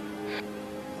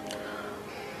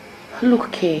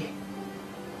 Look, Kay.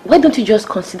 Why don't you just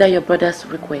consider your brother's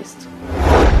request?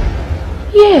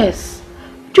 Yes,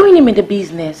 join him in the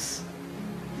business.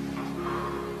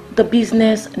 The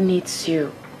business needs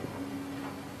you.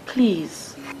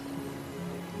 Please.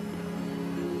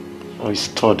 I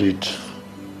studied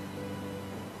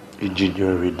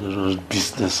engineering and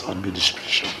business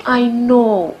administration. I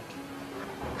know.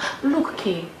 Look,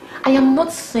 Kay, I am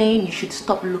not saying you should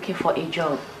stop looking for a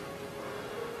job.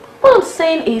 What I'm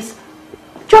saying is,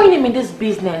 join him in this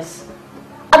business.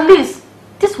 At least,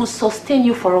 this will sustain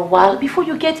you for a while before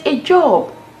you get a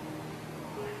job.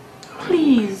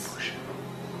 Please.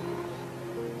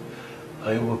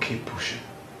 I will keep pushing.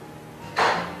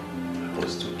 I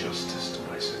must do justice to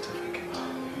my certificate.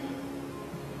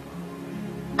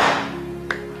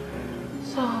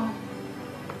 So,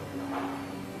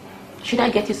 should I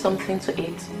get you something to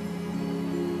eat?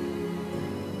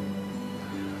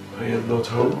 I am not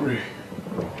hungry.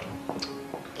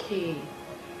 Okay.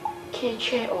 Okay,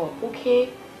 cheer up, okay?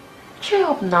 Cheer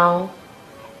up now.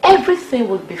 Everything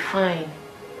will be fine.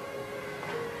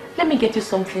 Let me get you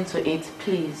something to eat,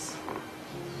 please.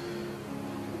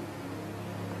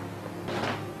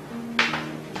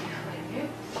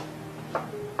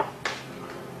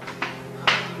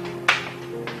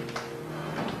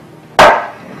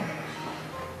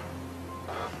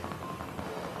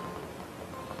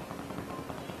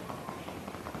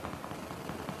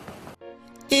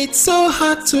 It's so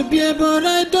hard to bear, but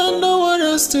I don't know what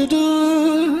else to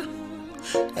do.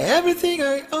 Everything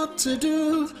I ought to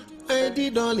do, I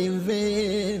did all in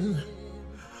vain.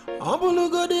 Is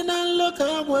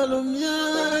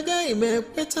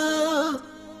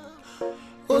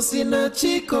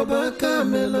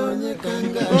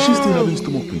she still having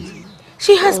stomach pains?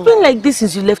 She has been like this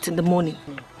since you left in the morning.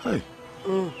 Hi.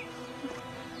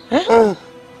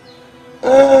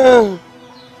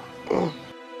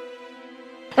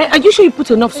 Are you sure you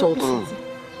put enough salt?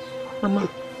 Mama,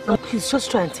 please just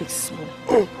try and take small.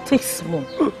 Take small.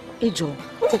 Ejo,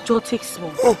 take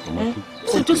small.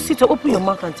 So just sit up, open your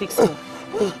mouth and take small.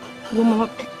 No, Mama,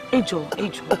 Ejo.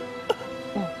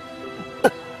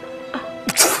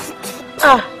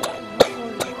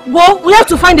 Well, we have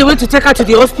to find a way to take her to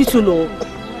the hospital.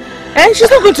 She's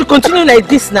not going to continue like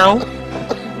this now.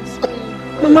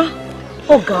 Mama,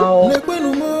 oh God. Take care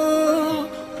of her.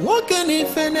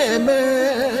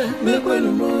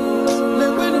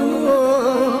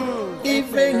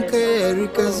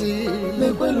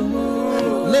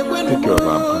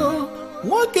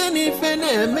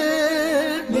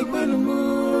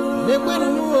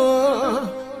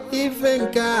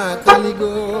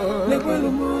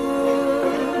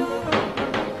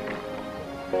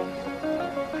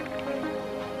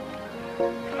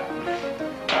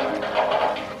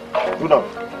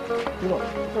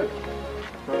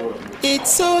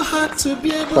 It's so hard to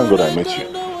be able. Thank God I met you.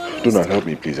 Do not help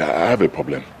me, please. I have a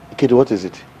problem. Kid, what is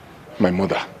it? My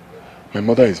mother. My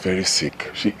mother is very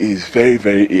sick. She is very,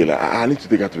 very ill. I need to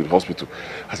take her to the hospital.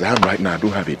 As I am right now, I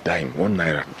don't have a dime. 1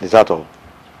 naira. Is that all?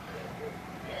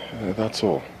 That's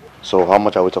all. So how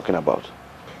much are we talking about?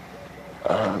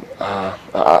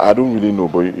 I don't really know,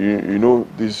 but you know,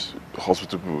 these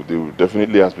hospital people, they will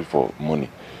definitely ask me for money.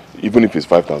 Even if it's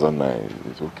 5,000 naira,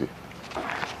 it's okay.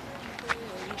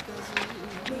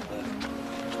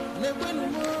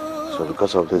 So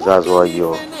because of this, that's why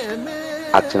you're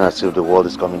acting as if the world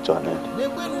is coming to an end.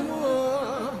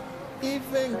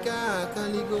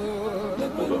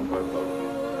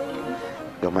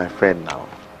 You're my friend now,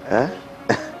 eh?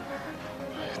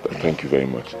 Thank you very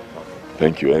much.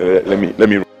 Thank you. Let me.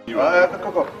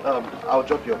 I'll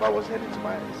drop you off. I was heading to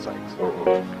my site. Let's go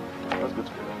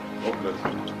together.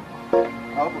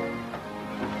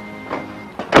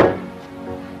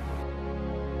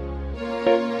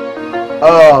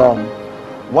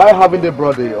 Why haven't they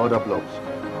brought the other blocks?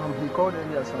 He called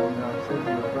earlier, sir, and said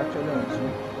he was actually on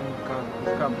Zoom.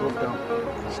 His car broke down.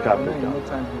 His car broke down. No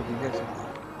time he'll be here, sir.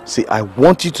 See, I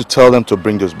want you to tell them to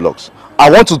bring those blocks. I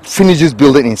want to finish this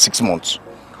building in 6 months.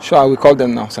 Sure, I will call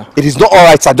them now, sir. It is not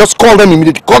alright, sir. Just call them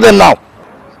immediately. Call them now.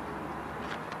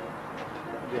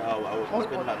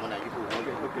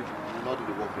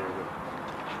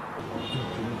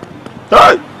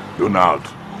 Hey!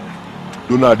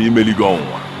 Donald, email gone.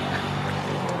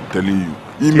 I'm telling you.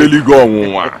 Email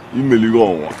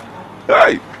gone.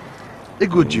 Hey!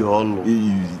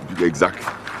 Exactly.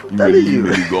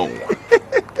 Email gone.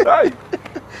 Hey!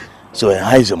 So,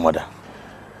 how is your mother?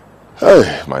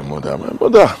 Hey, my mother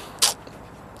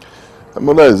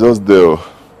is just there.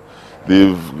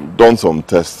 They've done some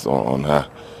tests on her.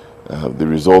 The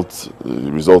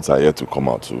results are yet to come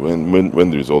out. So when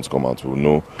the results come out, we'll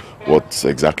know what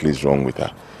exactly is wrong with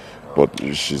her. But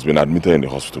she's been admitted in the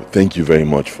hospital. Thank you very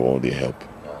much for all the help.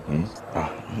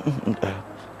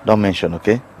 Don't mention,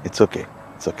 okay? It's okay.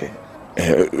 It's okay.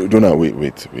 Donna,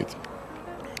 wait.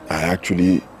 I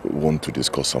actually want to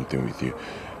discuss something with you.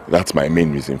 That's my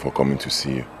main reason for coming to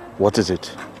see you. What is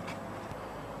it?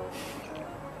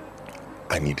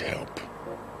 I need help.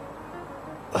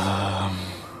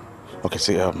 Okay,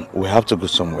 see, we have to go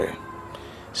somewhere.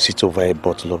 Sit over a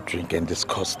bottle of drink and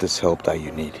discuss this help that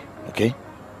you need, okay?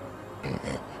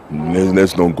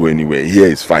 Let's not go anywhere. Here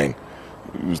is fine.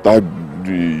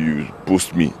 You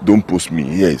post me. Don't post me.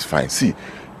 Here is fine. See,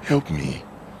 help me.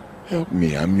 Help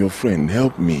me. I'm your friend.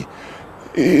 Help me.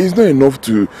 It's not enough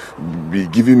to be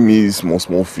giving me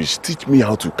small fish. Teach me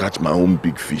how to catch my own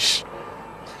big fish.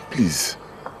 Please.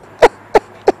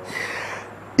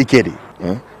 Ikedi,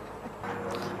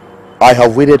 I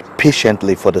have waited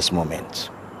patiently for this moment.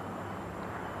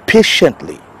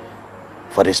 Patiently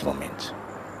for this moment.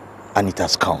 And it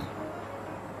has come.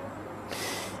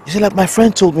 You see, like my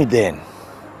friend told me then,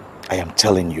 I am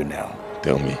telling you now.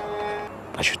 Tell me.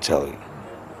 I should tell you.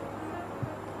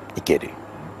 Ikedi,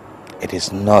 it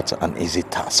is not an easy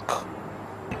task.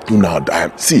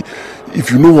 See,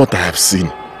 if you know what I have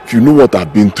seen, if you know what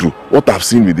I've been through, what I've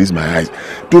seen with these my eyes,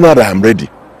 do know that I'm ready.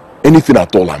 Anything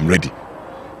at all, I'm ready.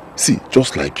 See,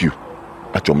 just like you.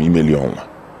 At your email,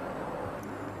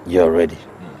 you're ready.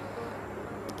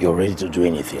 You're ready to do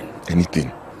anything.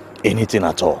 Anything. Anything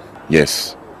at all.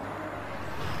 Yes.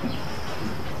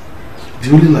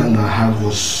 The only land I had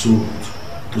was sold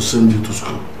to send you to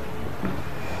school.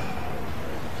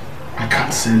 I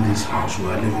can't sell this house we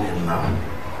are living in now.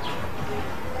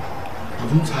 I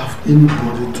don't have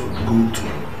anybody to go to.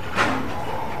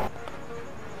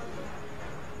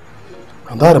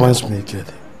 And that reminds me,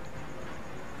 Katie.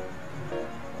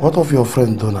 What of your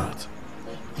friend Donald?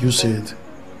 You said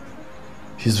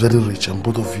he's very rich and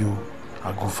both of you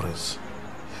are good friends.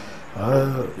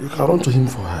 You can run to him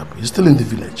for help. He's still in the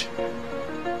village.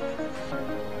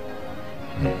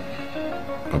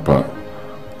 Papa,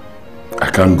 I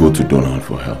can't go to Donald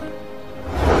for help.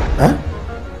 Huh?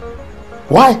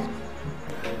 Why?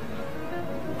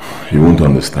 You won't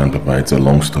understand, Papa. It's a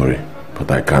long story,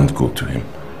 but I can't go to him.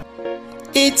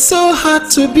 It's so hard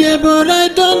to bear, but I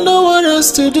don't know what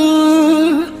else to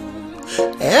do.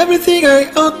 Everything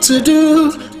I ought to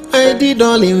do, I did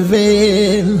all in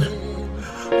vain.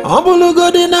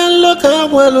 Obulugodina loka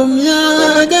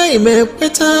walumya gaime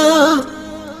peta.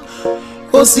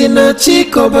 Osina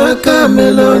chiko baka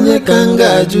melonye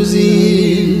kanga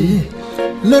juzi.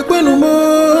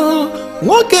 Nekwenumo,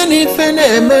 woke ni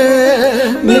feneme.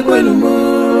 Nekwenumo,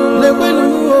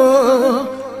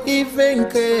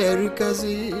 ifenke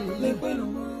rikazi.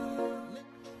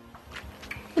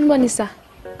 Good morning, sir.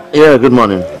 Yeah, good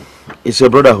morning. Is your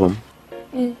brother home?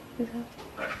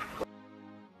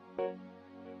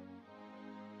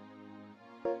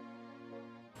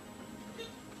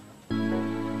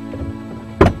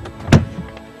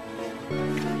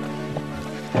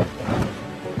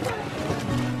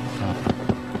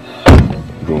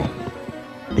 Bro.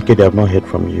 Ikedi, I've not heard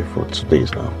from you for 2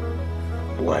 days now.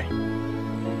 Why?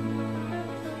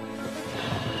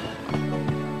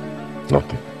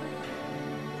 Nothing.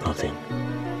 Nothing.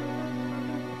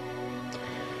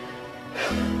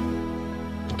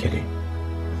 Ikedi,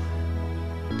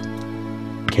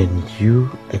 can you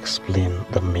explain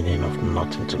the meaning of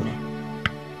nothing to me?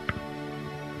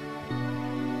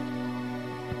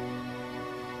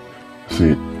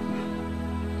 See,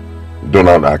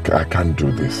 Donald, I can't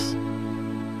do this.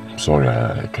 I'm sorry,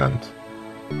 I can't.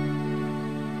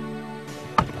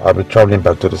 I'll be traveling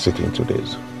back to the city in 2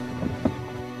 days.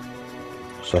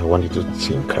 So I want you to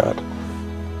think hard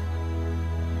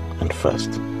and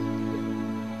fast.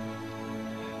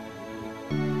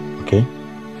 Okay?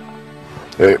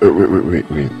 Hey, wait,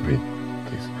 please.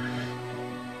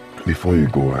 Before you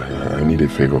go, I need a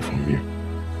favor from you.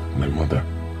 My mother,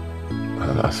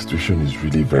 her situation is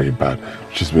really very bad.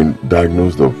 She's been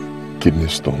diagnosed of kidney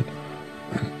stone.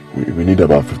 We need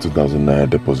about 50,000 naira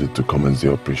deposit to commence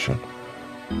the operation.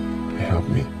 Help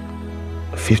me.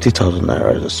 50,000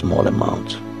 naira is a small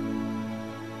amount.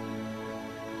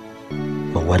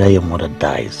 But whether your mother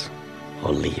dies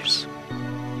or lives,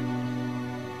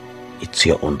 it's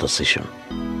your own decision.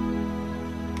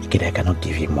 Again, I cannot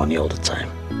give you money all the time.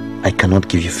 I cannot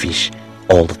give you fish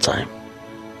all the time.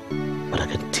 But I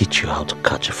can teach you how to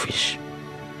catch a fish.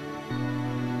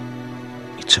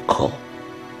 It's a call.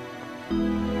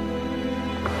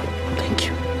 Thank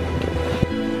you.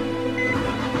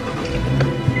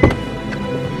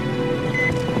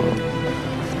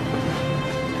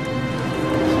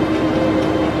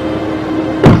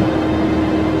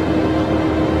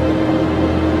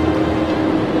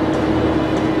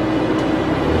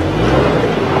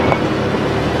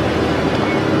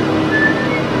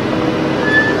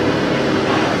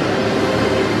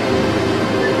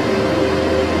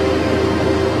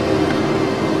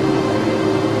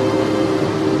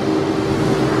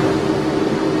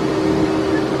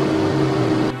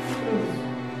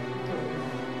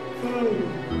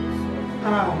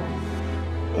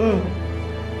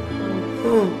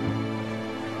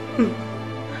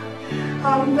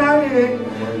 I'm dying.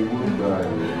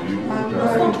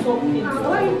 Stop talking.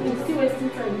 Why are you still wasting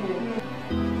time here?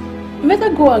 You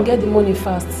better go and get the money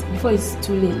fast before it's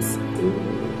too late.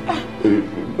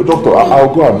 Doctor,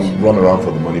 I'll go and run around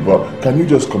for the money, but can you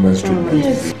just comment straight?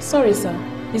 Yes. Sorry, sir.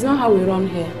 It's not how we run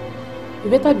here. You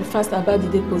better be fast about the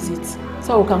deposit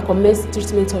so we can commence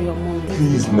treatment on your mom.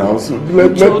 Please now, so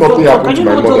let nothing happen to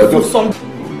my mother. Just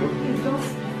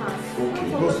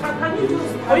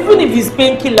Or even if it's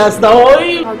painkillers now, or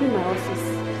you... I'll be in my office.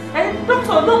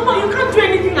 Doctor, no, you can't do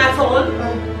anything at all.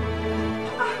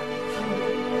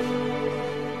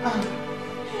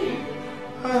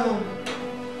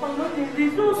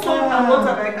 There's no salt and water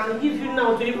that I can give you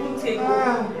now to even take. I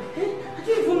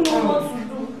don't even know what to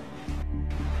do.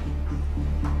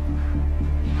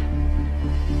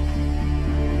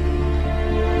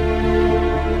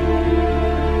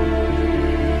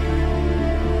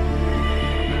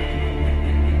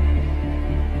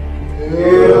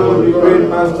 Hail the great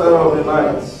master of the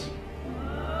night.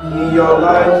 In your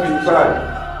life we shine.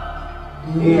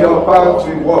 In your path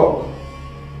we walk.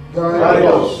 Guide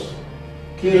us.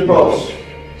 Keep us.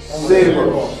 Save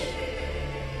us.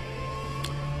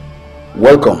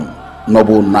 Welcome,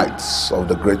 noble knights of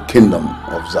the great kingdom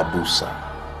of Zabusa.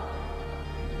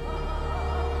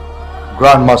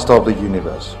 Grand Master of the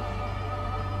universe,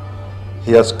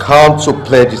 he has come to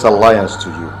pledge his alliance to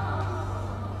you.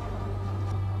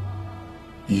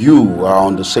 You are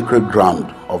on the sacred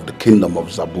ground of the kingdom of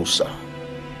Zabusa.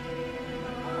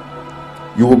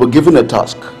 You will be given a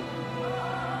task,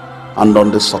 and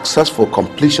on the successful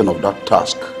completion of that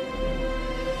task,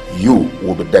 you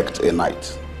will be decked a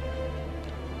knight.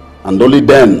 And only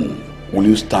then will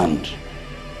you stand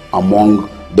among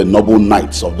the noble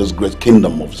knights of this great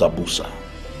kingdom of Zabusa.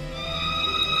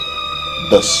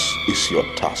 This is your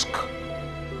task.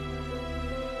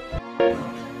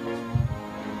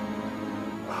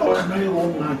 How can I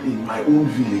run mad in my own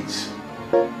village?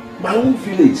 My own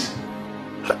village?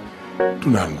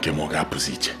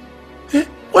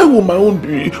 Why will my own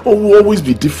be always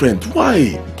be different?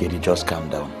 Why? Katie, just calm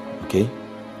down, okay?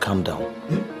 Calm down.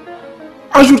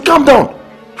 I should calm down?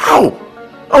 How?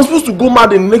 I'm supposed to go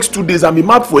mad in the next 2 days and be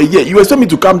mad for a year. You expect me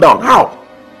to calm down? How?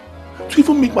 To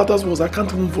even make matters worse, I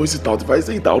can't even voice it out. If I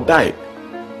say it, I'll die.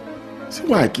 See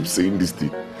why I keep saying this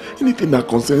thing? Anything that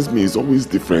concerns me is always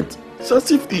different. It's as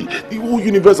if the whole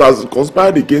universe has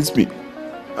conspired against me.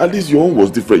 At least your own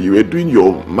was different. You were doing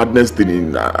your madness thing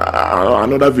in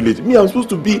another village. Me, I'm supposed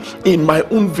to be in my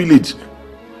own village.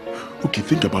 Okay,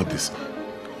 think about this.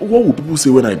 What will people say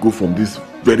when I go from this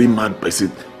very mad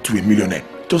person to a millionaire?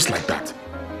 Just like that.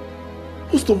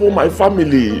 Most of all, my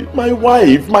family, my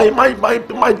wife,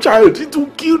 my child, it will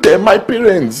kill them, my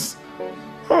parents.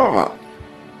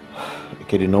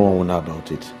 Okay, no one will know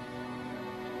about it.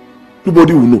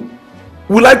 Nobody will know.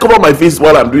 Will I cover my face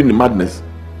while I'm doing the madness?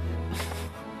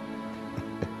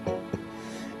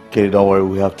 Okay, don't worry,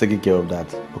 we have taken care of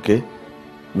that, okay?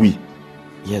 We?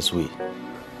 Yes, we.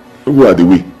 Who are the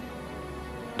we?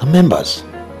 The members.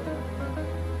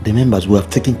 The members, we have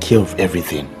taken care of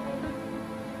everything.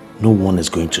 No one is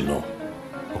going to know,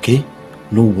 okay?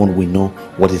 No one will know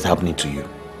what is happening to you.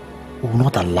 We will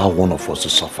not allow one of us to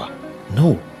suffer.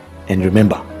 No. And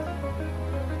remember,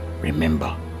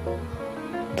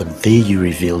 the day you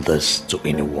reveal this to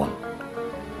anyone,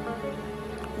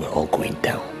 we're all going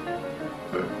down.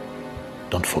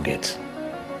 Don't forget.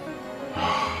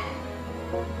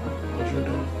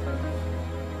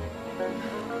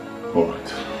 All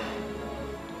right.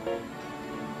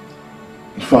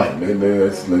 Fine.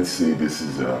 Let's say this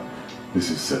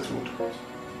is settled.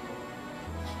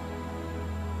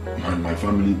 My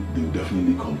family, they will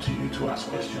definitely come to you to ask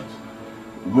questions.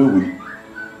 Where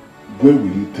will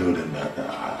you tell them that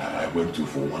I went to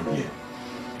for 1 year?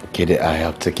 Kid, I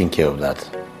have taken care of that.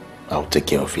 I'll take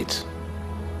care of it.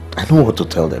 I know what to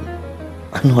tell them.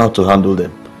 I know how to handle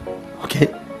them.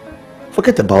 Okay?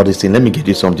 Forget about this thing. Let me get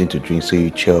you something to drink so you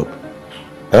cheer up.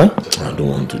 Huh? I don't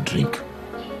want to drink.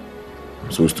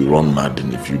 I'm supposed to run mad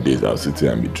in a few days. I'll sit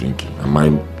here and be drinking. Am I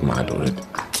mad already?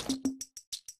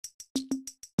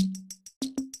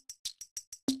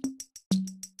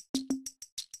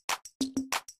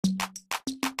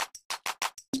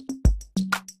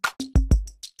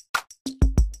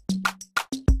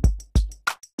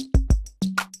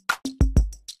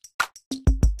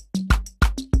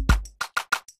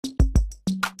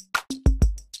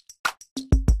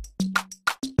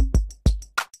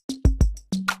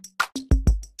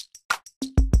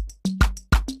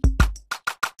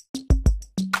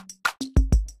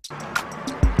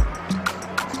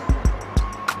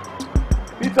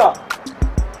 Peter!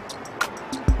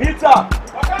 Peter!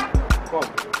 Okay. Come.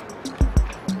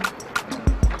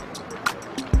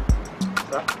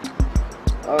 Sir?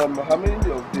 How many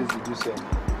of these did you sell?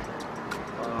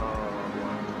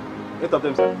 8 of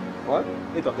them, sir. What?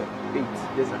 8 of them. 8.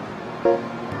 Yes, sir.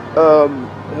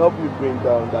 Help me bring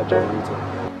down that generator.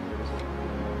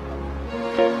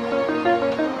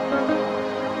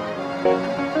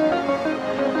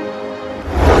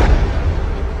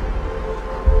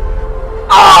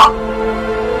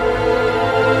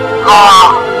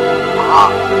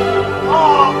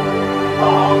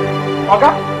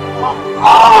 Okay?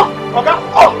 Okay?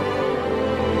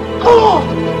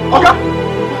 Okay?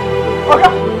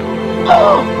 Okay?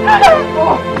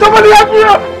 Somebody help me!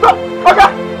 Okay!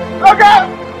 Okay!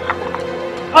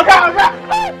 Okay! Okay!